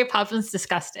Poppins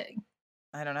disgusting?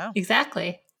 I don't know.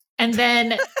 Exactly. And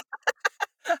then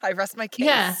I rest my case.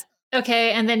 yeah.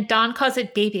 Okay. And then Dawn calls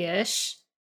it babyish.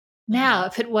 Now,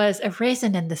 if it was a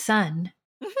raisin in the sun.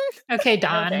 Okay,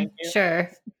 Dawn. thank you.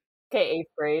 Sure. Okay,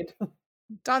 8th grade.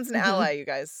 Dawn's an ally, you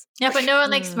guys. Yeah, but no one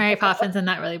likes Mary Poppins, and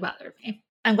that really bothered me.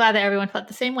 I'm glad that everyone felt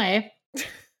the same way.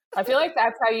 I feel like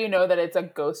that's how you know that it's a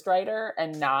ghostwriter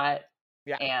and not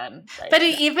Anne. But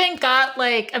it even got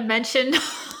like a mention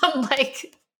on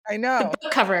like I know the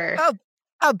book cover.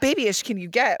 How babyish can you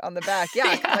get on the back?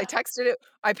 Yeah, I texted it.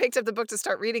 I picked up the book to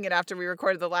start reading it after we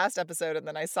recorded the last episode, and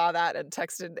then I saw that and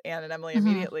texted Anne and Emily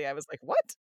immediately. I was like,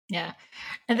 what? Yeah.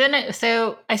 And then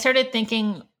I started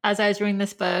thinking as I was reading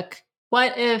this book,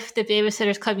 what if the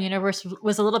Babysitters Club universe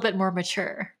was a little bit more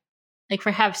mature? Like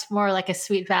perhaps more like a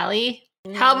Sweet Valley?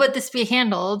 How would this be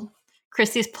handled?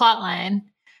 Christy's plotline.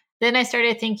 Then I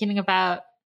started thinking about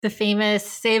the famous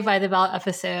Saved by the Bell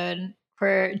episode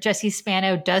where Jessie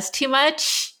Spano does too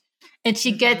much and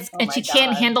she gets she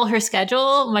can't handle her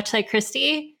schedule, much like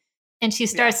Christy, and she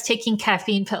starts taking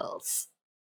caffeine pills.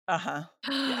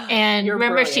 And You're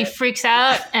remember, brilliant. she freaks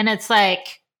out and it's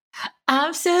like,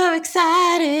 I'm so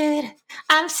excited.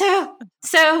 I'm so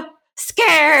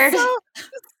scared. So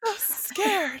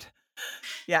scared.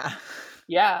 Yeah.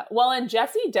 Yeah. Well, and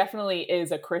Jessie definitely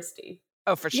is a Christy.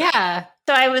 Oh, for sure. Yeah.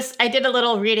 So I did a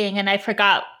little reading and I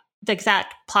forgot the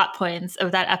exact plot points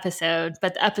of that episode,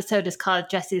 but the episode is called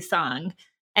Jessie's Song.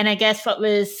 And I guess what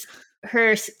was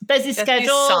her busy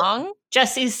schedule? Song?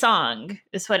 Jessie's Song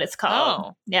is what it's called.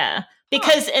 Oh. Yeah.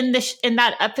 Because in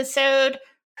that episode,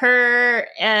 her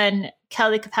and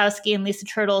Kelly Kapowski and Lisa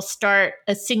Turtle start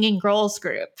a singing girls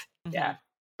group. Yeah.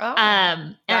 Oh.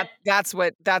 And That's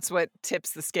what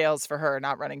tips the scales for her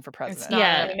not running for president.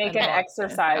 Yeah. They make an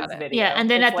exercise video. Yeah, and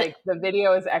then it's at the- like the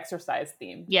video is exercise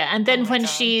themed. yeah, and then when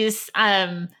she's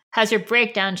has her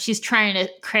breakdown, she's trying to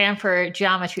cram for a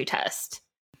geometry test.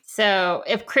 So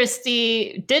if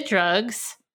Christy did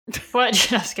drugs, what? I'm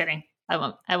just kidding. I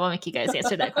won't make you guys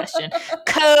answer that question.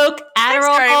 Coke, Adderall.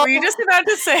 Sorry, were you just about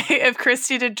to say if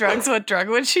Christy did drugs, what drug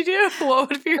would she do? What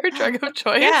would be her drug of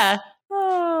choice? Yeah.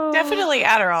 Definitely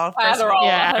Adderall. Adderall.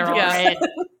 Yeah, Adderall, Yeah. right?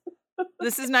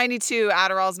 This is 92.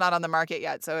 Adderall's not on the market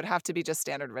yet, so it'd have to be just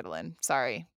standard Ritalin.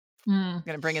 Sorry. I'm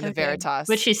going to bring in the Okay. Veritas.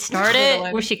 Would she snort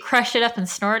it? Would she crush it up and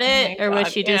snort it? Oh my or would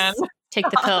God, she just Anne. take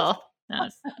the pill? No.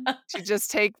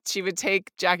 She would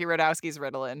take Jackie Rodowski's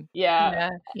Ritalin. Yeah.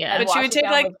 Yeah. And But she wash would it take,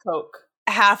 down like- with Coke.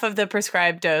 Half of the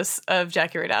prescribed dose of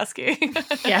Jackie Rodowski.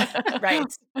 Yeah. Right.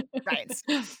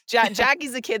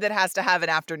 Jackie's a kid that has to have an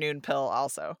afternoon pill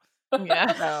also.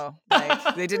 Yeah. So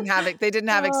like, they didn't have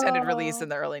extended release in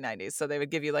the early 90s, so they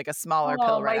would give you like a smaller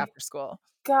pill right after school.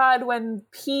 God, when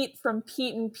Pete from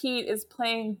Pete and Pete is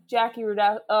playing Jackie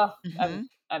Rodowski,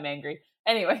 I'm angry.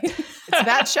 Anyway, It's a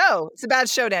bad show. It's a bad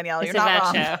show, Danielle. It's You're a not bad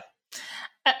wrong.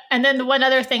 show. And then the one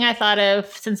other thing I thought of,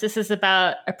 since this is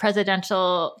about a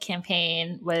presidential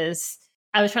campaign, was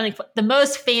I was trying to think, the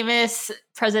most famous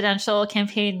presidential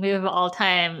campaign move of all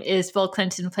time is Bill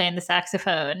Clinton playing the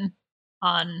saxophone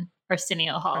on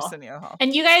Arsenio Hall. Arsenio Hall.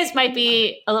 And you guys might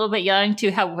be a little bit young to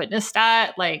have witnessed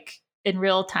that, like in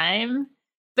real time,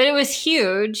 but it was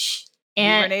huge. We were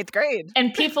And in 8th grade.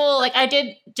 and people, like, I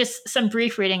did just some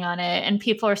brief reading on it, and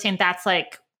people are saying that's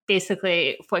like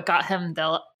basically what got him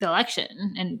the election,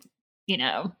 and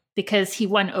because he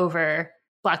won over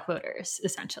Black voters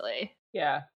essentially.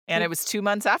 yeah. And it was 2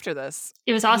 months after this.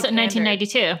 It was also in pandered.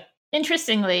 1992.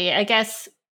 Interestingly, I guess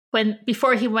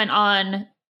before he went on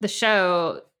the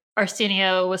show,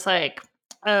 Arsenio was like,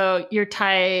 "Oh, your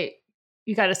tie,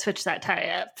 you got to switch that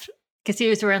tie up," because he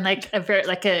was wearing like a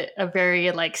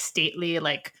very like stately,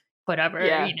 like whatever,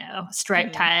 Yeah.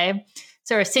 striped tie.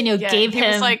 So Arsenio gave he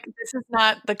him was like, this is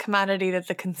not the commodity that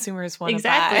the consumers want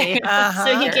exactly. to buy.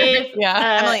 So he gave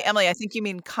Emily, I think you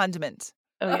mean condiment.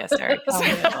 Oh yeah, sorry.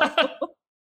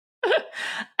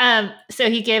 So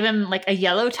he gave him like a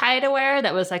yellow tie to wear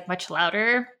that was like much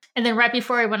louder. And then right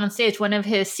before he went on stage, one of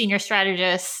his senior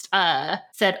strategists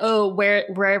said, "Oh, where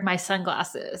are my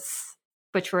sunglasses?"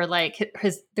 Which were like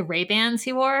the Ray-Bans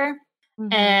he wore.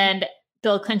 Mhm. And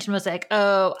Bill Clinton was like,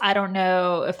 oh, I don't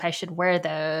know if I should wear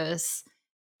those.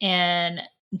 And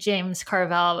James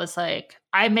Carville was like,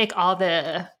 I make all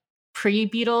the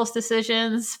pre-Beatles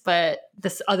decisions, but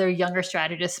this other younger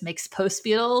strategist makes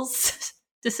post-Beatles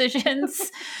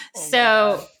decisions.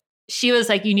 So she was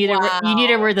like, you need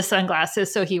to wear the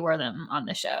sunglasses. So he wore them on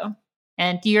the show.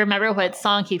 And do you remember what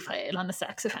song he played on the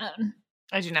saxophone?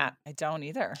 I do not. I don't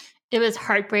either. It was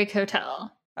Heartbreak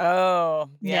Hotel. Oh,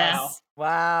 yes. Yeah.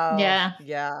 Wow. Yeah.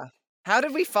 Yeah. How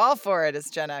did we fall for it as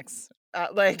Gen X? I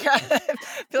feel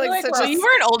like such Well, you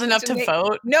weren't old enough such to a-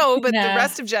 vote. No, but Yeah. the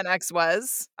rest of Gen X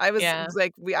was. I was Yeah.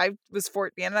 like, I was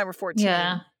 14, Ann and I were 14.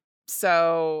 Yeah.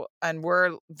 So, and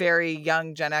we're very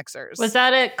young Gen Xers. Was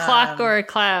that a clock Um, or a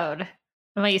cloud?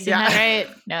 Am I using yeah. that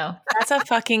right? No. That's a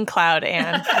fucking cloud,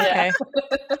 Anne. Okay.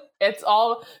 It's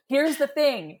all, here's the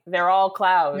thing. They're all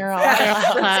clouds. You're all They're all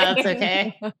clouds. clouds.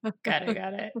 Okay. Got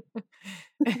it.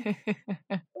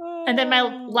 And then my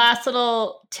last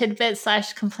little tidbit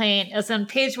 / complaint is on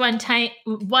page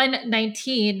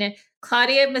 119.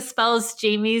 Claudia misspells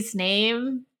Jamie's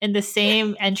name in the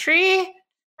same entry.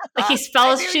 Like he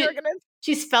spells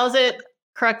she spells it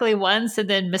correctly once and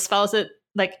then misspells it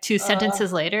like 2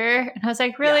 sentences later. And I was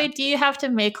like, really? Yeah. Do you have to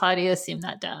make Claudia seem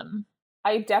that dumb?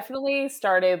 I definitely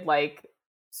started like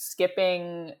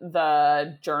skipping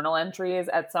the journal entries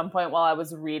at some point while I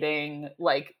was reading,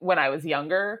 like when I was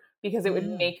younger, because it would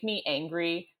make me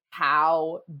angry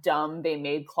how dumb they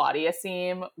made Claudia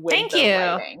seem with Thank the you.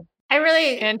 writing. I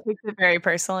really Anne takes it very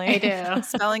personally. I do.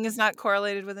 Spelling is not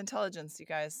correlated with intelligence, you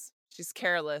guys. She's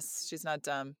careless. She's not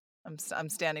dumb. I'm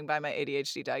standing by my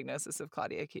ADHD diagnosis of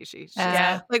Claudia Kishi. She's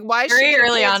Yeah. like, why is she Very gonna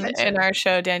early pay on attention? in our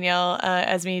show, Danielle,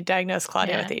 Esme diagnosed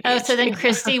Claudia with ADHD. Oh, so then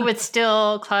Christy would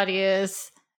steal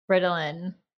Claudia's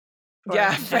Ritalin. for-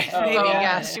 Yeah, right, Oh, maybe. yeah.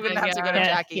 Yeah, she wouldn't have to go to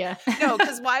Jackie. Yeah. No,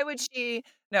 because why would she?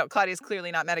 No, Claudia's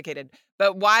clearly not medicated.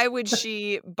 But why would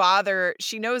she bother?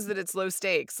 She knows that it's low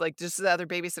stakes. Like just the other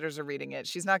babysitters are reading it.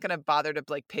 She's not going to bother to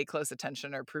like pay close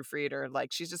attention or proofread or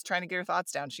like she's just trying to get her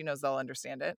thoughts down. She knows they'll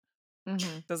understand it.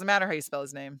 Mhm. Doesn't matter how you spell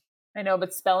his name, I know,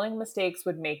 but spelling mistakes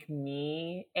would make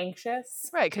me anxious.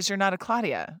 right? Because you're not a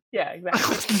Claudia. Yeah,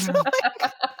 exactly.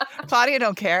 Claudia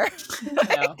don't care.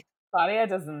 No, Claudia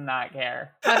does not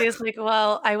care. Claudia's like,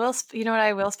 well, I will. You know what?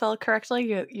 I will spell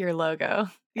correctly. Your logo.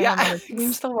 And Yeah. I'm gonna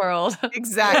change the world.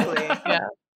 Exactly. Yeah.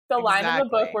 The line in the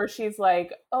book Exactly. where she's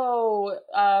like, "Oh,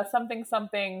 something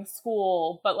something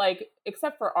school," but like,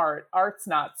 except for art's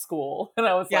not school. And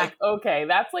I was Yeah. like, okay,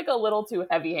 that's like a little too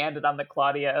heavy-handed on the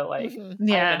Claudia. Like, Mhm. I'm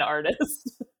Yeah. an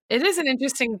artist. It is an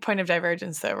interesting point of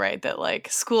divergence, though, right? That like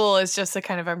school is just a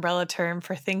kind of umbrella term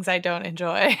for things I don't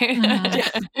enjoy.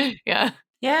 Mhm. Yeah.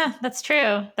 Yeah, that's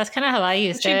true. That's kind of how I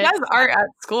used She it. does art at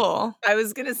school. I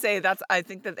was gonna say I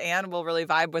think that Anne will really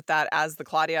vibe with that as the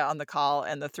Claudia on the call,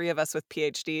 and the three of us with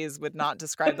PhDs would not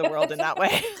describe the world in that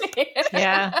way.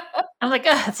 Yeah. I'm like,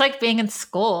 ugh, it's like being in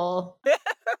school.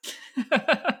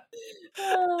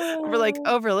 We're like,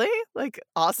 oh really? Like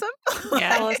awesome? Tell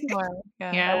Yeah. us more.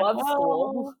 Yeah. I love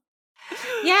school.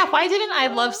 Yeah, why didn't I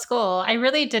love school? I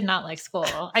really did not like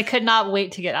school. I could not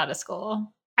wait to get out of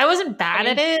school. I wasn't bad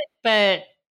at it, but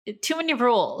too many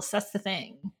rules. That's the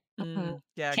thing. Yeah,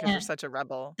 because you're Can't. such a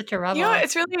rebel. Such a rebel. You know,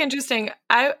 it's really interesting.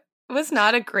 I was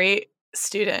not a great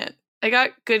student. I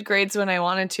got good grades when I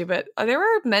wanted to, but there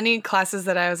were many classes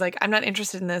that I was like, I'm not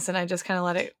interested in this, and I just kind of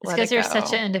let it It's because you're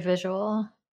such go. an individual.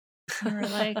 You're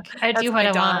like, I That's do my what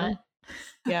I dawn. want.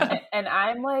 Yeah. And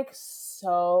I'm like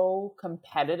so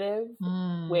competitive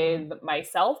Mm. with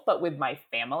myself, but with my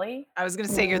family. I was gonna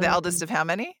say you're the eldest of how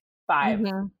many? 5.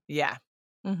 Mhm. Yeah.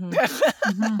 Mhm.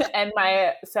 Mhm. And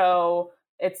so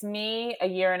it's me, a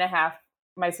year and a half,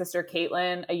 my sister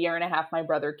Caitlin, a year and a half, my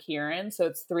brother Kieran. So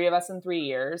it's 3 of us in 3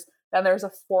 years. Then there's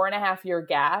a 4.5 year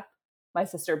gap, my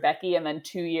sister Becky, and then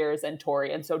 2 years and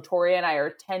Tori. And so Tori and I are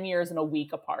 10 years and a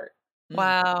week apart.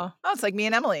 Wow. Oh, it's like me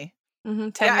and Emily.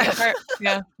 10 Yeah. years apart.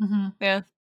 Yeah. Mhm.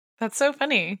 That's so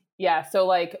funny. Yeah. So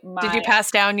like Did you pass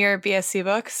down your BSc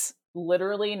books?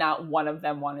 literally not one of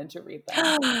them wanted to read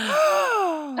them.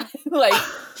 Like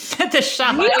The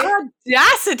shock. The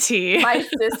audacity. my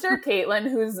sister Caitlin,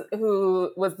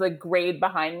 who was the grade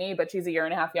behind me, but she's a year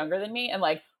and a half younger than me, and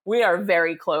like we are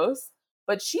very close.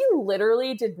 But she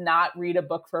literally did not read a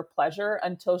book for pleasure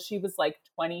until she was like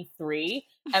 23.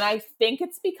 And I think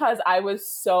it's because I was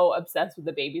so obsessed with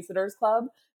the Babysitters Club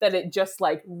that it just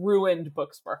like ruined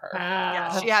books for her. Yeah,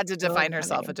 Wow. she had to so define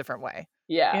herself funny. a different way.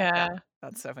 Yeah. Yeah.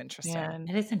 That's so interesting. Man.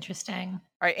 It is interesting.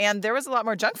 All right, and there was a lot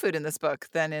more junk food in this book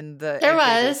than in the. There Egg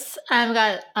Babies. was. I've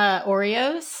got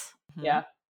Oreos, Mhm. Yeah.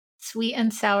 sweet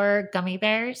and sour gummy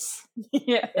bears,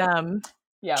 Yeah. Yeah.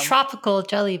 Yeah. tropical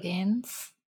jelly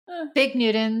beans, Big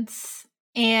Newtons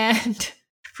and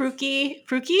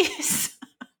Frukies.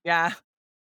 Yeah.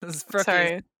 Those Frookies.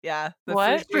 Sorry. Yeah. The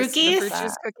What? fruit juice- Frookies? The fruit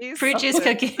juice cookies. Fruit juice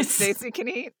that cookies. Stacey can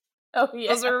eat. Oh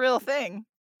yeah. Those are a real thing.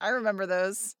 I remember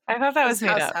those. I thought that was Whose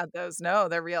made house up. had those. No,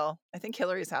 they're real. I think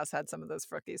Hillary's house had some of those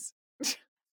Frookies.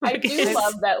 I do Frookies.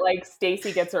 love that like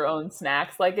Stacey gets her own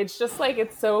snacks. Like it's just like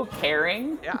it's so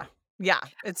caring. Yeah. Yeah.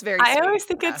 It's very I sweet. always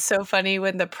think Yeah. it's so funny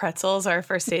when the pretzels are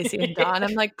for Stacey and Dawn.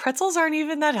 I'm like, pretzels aren't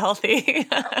even that healthy.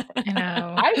 I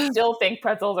know. I still think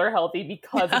pretzels are healthy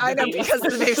because of the I know, baby because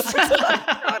of the baby steps.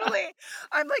 totally.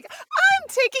 I'm like, I'm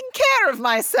taking care of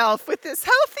myself with this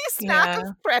healthy snack Yeah.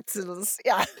 of pretzels.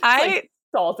 Yeah. I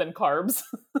Salt and carbs.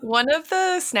 one of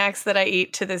the snacks that I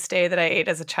eat to this day that I ate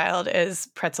as a child is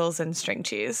pretzels and string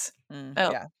cheese. Oh.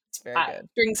 Yeah. It's very I- good.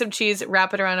 String some cheese,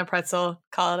 wrap it around a pretzel,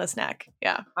 call it a snack.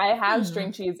 Yeah. I have Hmm.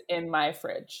 string cheese in my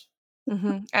fridge.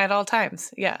 At all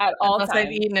times. Yeah. At all Unless I've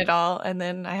times. eaten it all and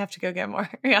then I have to go get more.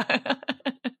 Yeah.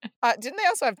 Didn't they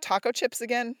also have taco chips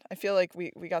again? I feel like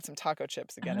we got some taco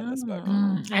chips again in this book.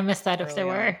 I missed that if there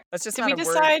Early on. were. That's just Did not we a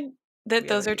word decide that we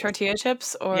those ever are use. tortilla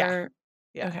chips or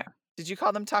Yeah. okay. Did you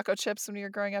call them taco chips when you were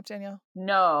growing up, Danielle?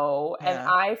 No, and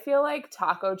Yeah. I feel like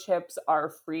taco chips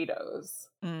are Fritos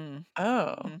Mm.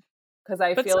 Oh. because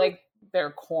I But feel some- like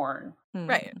they're corn. Hmm.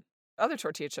 Right. Other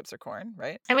tortilla chips are corn,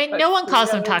 right? I mean, But no one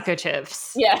calls them Fritos- taco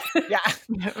chips. Yeah, Yeah.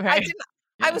 I Right. didn't.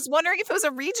 I was wondering if it was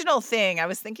a regional thing. I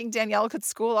was thinking Danielle could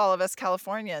school all of us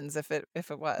Californians if it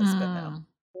was, but no. Mm.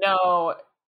 no,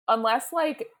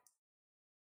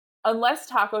 unless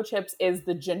taco chips is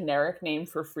the generic name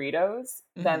for Fritos,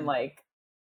 then Mhm. like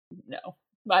no.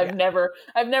 I've never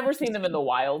seen them in the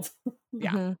wild.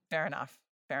 Yeah. Mhm. Fair enough.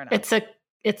 Fair enough.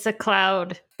 It's a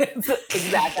cloud. Exactly.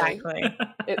 Exactly.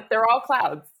 They're all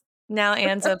clouds. Now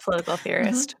Anne's a political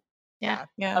theorist. Yeah.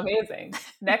 Yeah. Amazing.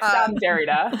 Next up,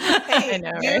 Derrida. Hey, I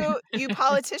know, right? you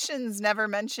politicians never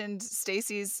mentioned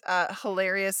Stacey's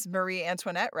hilarious Marie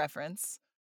Antoinette reference.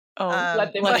 Oh,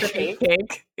 Let them let eat them eat cake.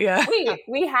 cake. Yeah. Wait,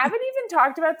 we haven't even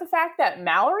talked about the fact that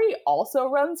Mallory also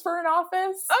runs for an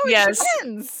office. Oh, Yes. she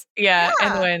wins. Yeah.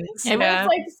 Yeah. And wins. And Yeah. It's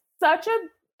like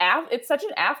it's such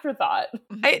an afterthought.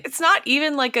 It's not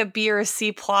even like a B or a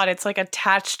C plot. It's like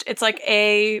attached. It's like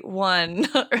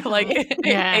A1 or like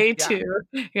Yeah. A2.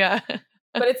 Yeah.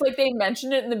 But it's like they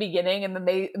mention it in the beginning and then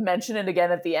they mention it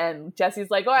again at the end. Jesse's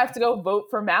like, "Oh, I have to go vote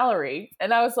for Mallory,"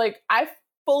 and I was like, I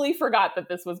fully forgot that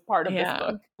this was part of Yeah. this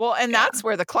book. Well, and Yeah. that's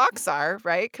where the clocks are,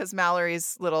 right? Because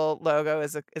Mallory's little logo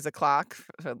is a clock.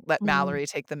 Let Mallory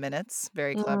take the minutes.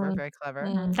 Very clever. Mm. Very clever.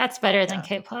 Mm. That's better than Yeah.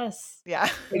 K Plus. Yeah.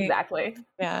 Exactly.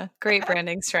 Yeah. Great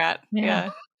branding strat. Yeah. Yeah.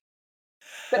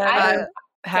 But That,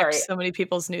 I hacked sorry. so many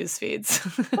people's news feeds.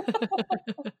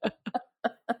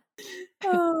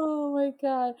 Oh my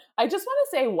god. I just want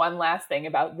to say one last thing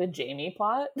about the Jamie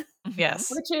plot,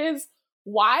 Yes. which is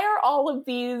why are all of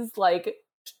these like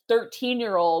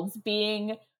 13-year-olds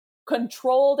being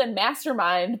controlled and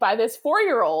masterminded by this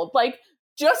 4-year-old? Like,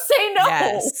 just say no.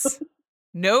 Yes.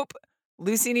 Nope.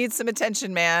 Lucy needs some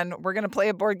attention, man. We're gonna play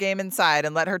a board game inside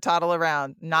and let her toddle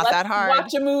around. Not Let's that hard.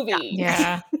 Watch a movie.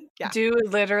 Yeah. Yeah. Do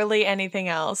literally anything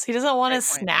else. He doesn't want a Great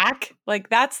point. snack. Like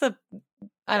that's the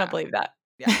I Yeah. don't believe that.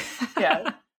 Yeah.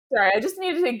 Yeah. Sorry, I just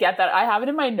needed to get that. I have it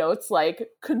in my notes, like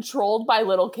controlled by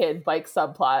little kid, like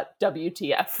subplot,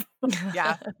 WTF.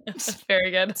 Yeah.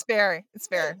 Very good. It's fair. It's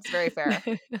fair. It's very fair.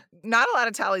 Not a lot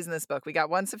of tallies in this book. We got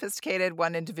one sophisticated,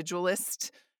 one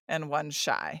individualist, and one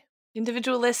shy.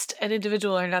 Individualist and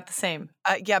individual are not the same.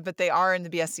 Yeah, but they are in the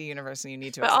BSC universe, and you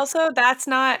need to. But accept also, that's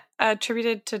not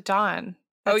attributed to Dawn.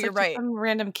 Oh, That's you're like right. Some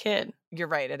random kid. You're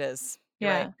right. It is.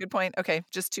 You're Yeah. right. Good point. Okay,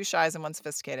 just two shies and one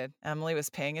sophisticated. Emily was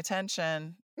paying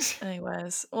attention. I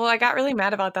was. Well, I got really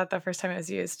mad about that the first time it was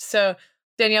used. So,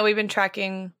 Danielle, we've been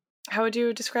tracking. How would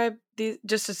you describe these?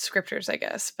 Just descriptors, I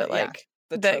guess, but Yeah, like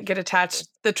the that trope get attached.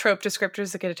 The trope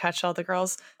descriptors that get attached to all the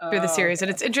girls through the series,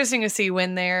 and it's interesting to see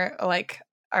when they're like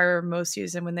are most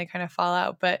used and when they kind of fall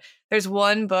out. But there's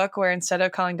one book where instead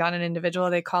of calling Dawn an individual,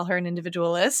 they call her an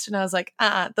individualist, and I was like,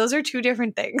 those are two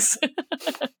different things.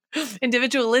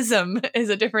 Individualism is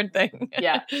a different thing.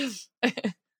 Yeah.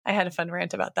 I had a fun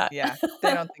rant about that. Yeah,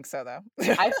 they don't think so though.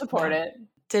 I support it.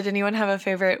 Did anyone have a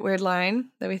favorite weird line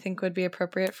that we think would be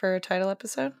appropriate for a title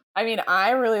episode? I mean,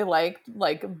 I really liked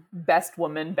like best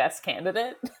woman, best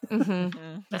candidate, Mm-hmm.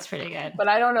 Mhm. That's pretty good. but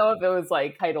I don't know if it was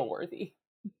like title worthy.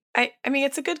 I mean,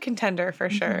 it's a good contender for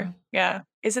sure. Mhm. Yeah.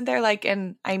 Isn't there like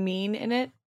an I mean in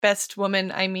it? Best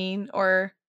woman, I mean,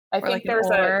 or I Or think like an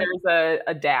there's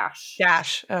a dash.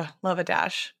 dash? Oh, love a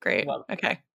dash. Great. Love-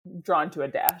 Okay. drawn to a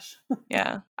dash.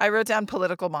 Yeah. I wrote down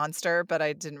political monster, but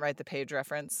I didn't write the page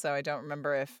reference, so I don't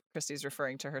remember if Christy's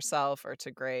referring to herself or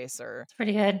to Grace or It's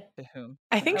pretty good. to whom.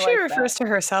 I think I she like refers to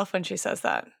herself when she says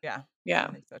that. Yeah. Yeah.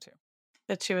 I think so too.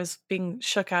 That she was being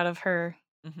shook out of her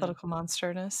Mhm. political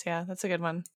monsterness. Yeah, that's a good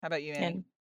one. How about you, Annie?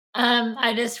 And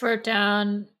I just wrote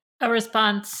down a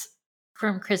response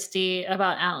from Christy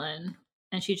about Alan,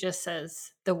 and she just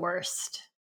says the worst.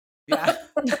 Yeah.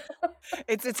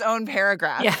 It's its own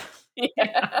paragraph. Yeah.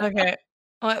 Yeah. okay.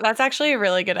 Well, that's actually a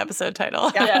really good episode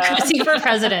title. Yeah. Yeah. Christy for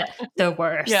president, the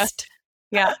worst. Yeah.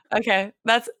 Yeah. Okay.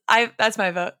 That's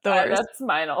my vote. The worst. That's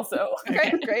mine also.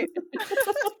 Great.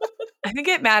 I think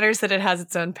it matters that it has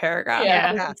its own paragraph.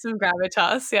 Yeah. It has some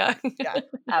gravitas. Yeah.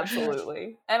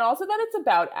 Absolutely. And also that it's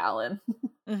about Alan.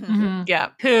 Mhm. Mhm.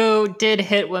 Yeah. Who did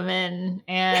hit women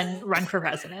and run for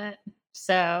president.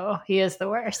 So he is the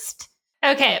worst.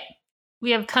 Okay.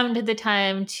 We have come to the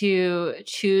time to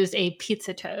choose a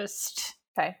pizza toast.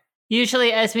 Okay.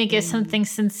 Usually Esme gives something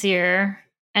sincere,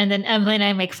 and then Emily and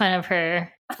I make fun of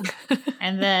her.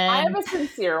 And then I have a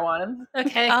sincere one.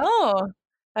 okay. Oh,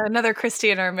 another Christy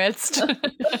in our midst. I'm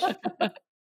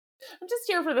just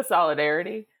here for the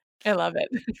solidarity. I love it.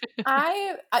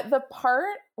 I the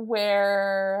part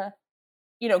where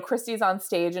Christy's on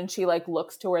stage and she like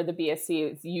looks to where the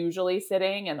BSC is usually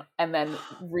sitting and then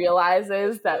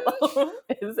realizes that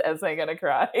is Esme gonna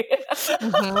cry?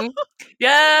 Mhm.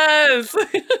 Yes. So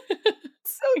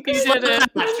You good. did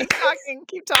it.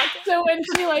 Keep talking. So when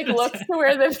she like looks to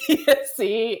where the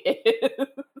BSC is,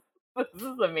 this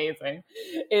is amazing.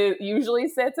 It usually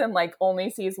sits and like only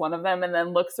sees one of them and then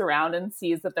looks around and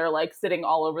sees that they're like sitting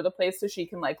all over the place so she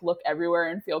can like look everywhere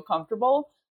and feel comfortable.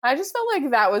 I just felt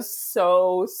like that was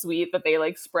so sweet that they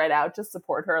like spread out to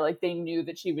support her. Like they knew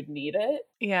that she would need it.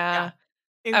 Yeah.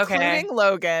 Including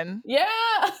Logan. Yeah.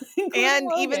 And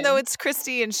even though Logan. it's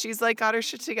Christy and she's like got her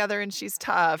shit together and she's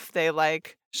tough, they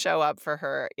like show up for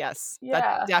her. Yes. Yeah.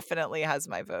 That definitely has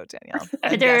my vote, Danielle. Are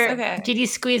And there- yes, Okay. Did you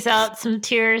squeeze out some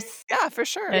tears? yeah, for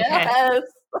sure. Okay. Yes.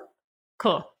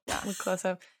 Cool. Look close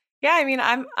up. Yeah, I mean,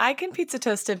 I can pizza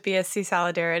toast to BSC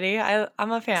solidarity.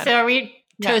 I'm a fan. So are we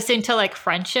Yeah. toasting to like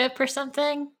friendship or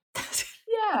something?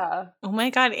 Yeah. Oh my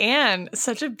god, Anne,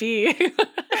 such a bee.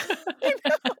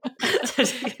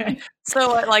 So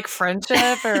what, like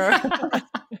friendship or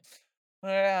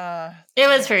Yeah. It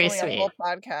was very Only a sweet. whole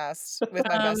podcast with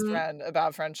my best friend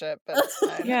about friendship, but it's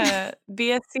fine. yeah,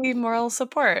 BSC moral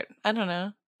support. I don't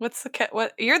know. What's the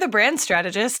what? You're the brand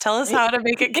strategist. Tell us how to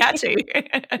make it catchy.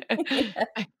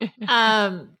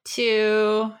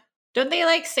 Don't they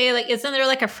like say like isn't there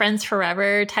like a Friends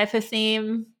Forever type of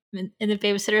theme in the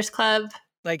Babysitters Club?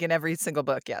 Like in every single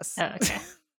book, yes. Oh, okay.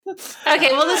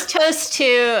 Okay, well let's toast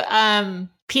to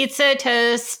pizza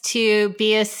toast to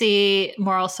BSC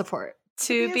moral support.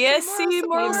 to BSC BSC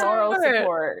moral Moral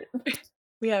support. support.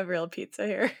 We have real pizza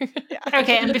here.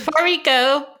 Okay, and before we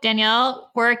go,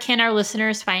 Danielle, where can our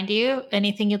listeners find you?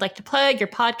 Anything you'd like to plug, your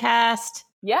podcast?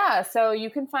 Yeah, so you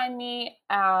can find me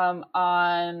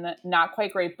on Not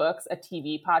Quite Great Books, a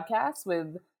TV podcast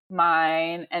with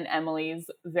mine and Emily's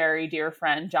very dear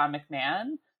friend, John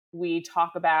McMahon. We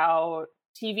talk about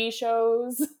TV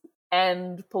shows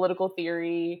and political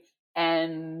theory,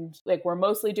 and like we're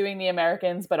mostly doing The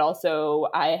Americans, but also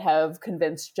I have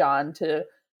convinced John to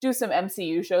do some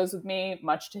MCU shows with me,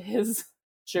 much to his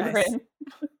chagrin.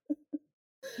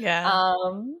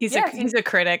 Yeah. He's a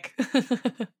critic.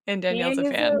 And Danielle's a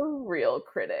He's fan. a real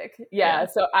critic. Yeah,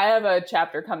 so I have a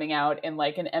chapter coming out in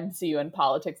like an MCU and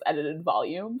politics edited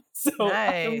volume. So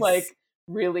I'm Nice. like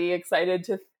really excited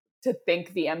to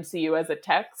think the MCU as a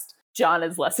text. John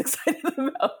is less excited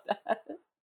about that.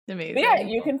 Amazing. But yeah,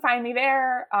 you can find me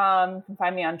there. You can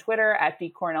find me on Twitter at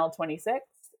bcornell26.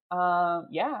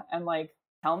 Yeah, and like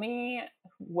tell me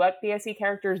what BSC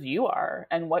characters you are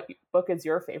and what book is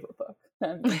your favorite book.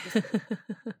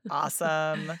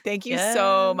 Awesome. Thank you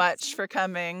so Yes. much for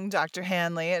coming, Dr.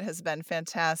 Hanley. It has been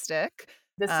fantastic.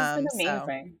 This has been So-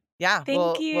 amazing. Yeah, Thank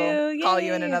we'll you. call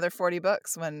you in Yay. another 40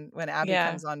 books when Abby Yeah.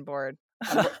 comes on board.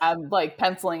 I'm like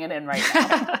penciling it in right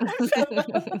now.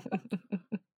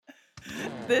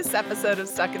 This episode of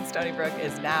Stuck in Stony Brook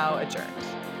is now adjourned.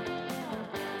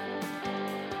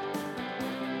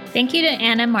 Thank you to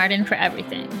Anna Martin for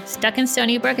everything. Stuck in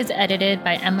Stony Brook is edited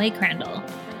by Emily Crandall.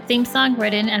 Theme song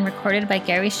written and recorded by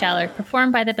Gary Schaller,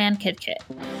 performed by the band Kid Kit.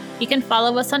 You can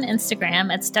follow us on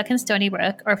Instagram at Stuck in Stony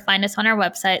Brook or find us on our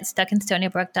website,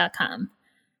 stuckinstonybrook.com.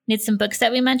 Need some books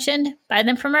that we mentioned? Buy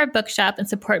them from our bookshop and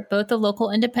support both the local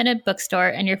independent bookstore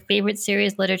and your favorite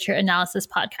series literature analysis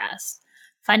podcast.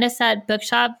 Find us at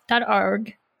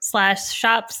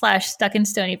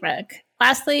bookshop.org/shop/stuckinstonybrook.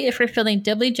 Lastly, if you're feeling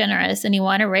doubly generous and you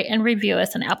want to rate and review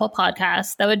us on Apple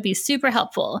Podcasts, that would be super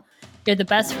helpful. You're the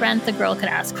best friend the girl could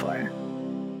ask for.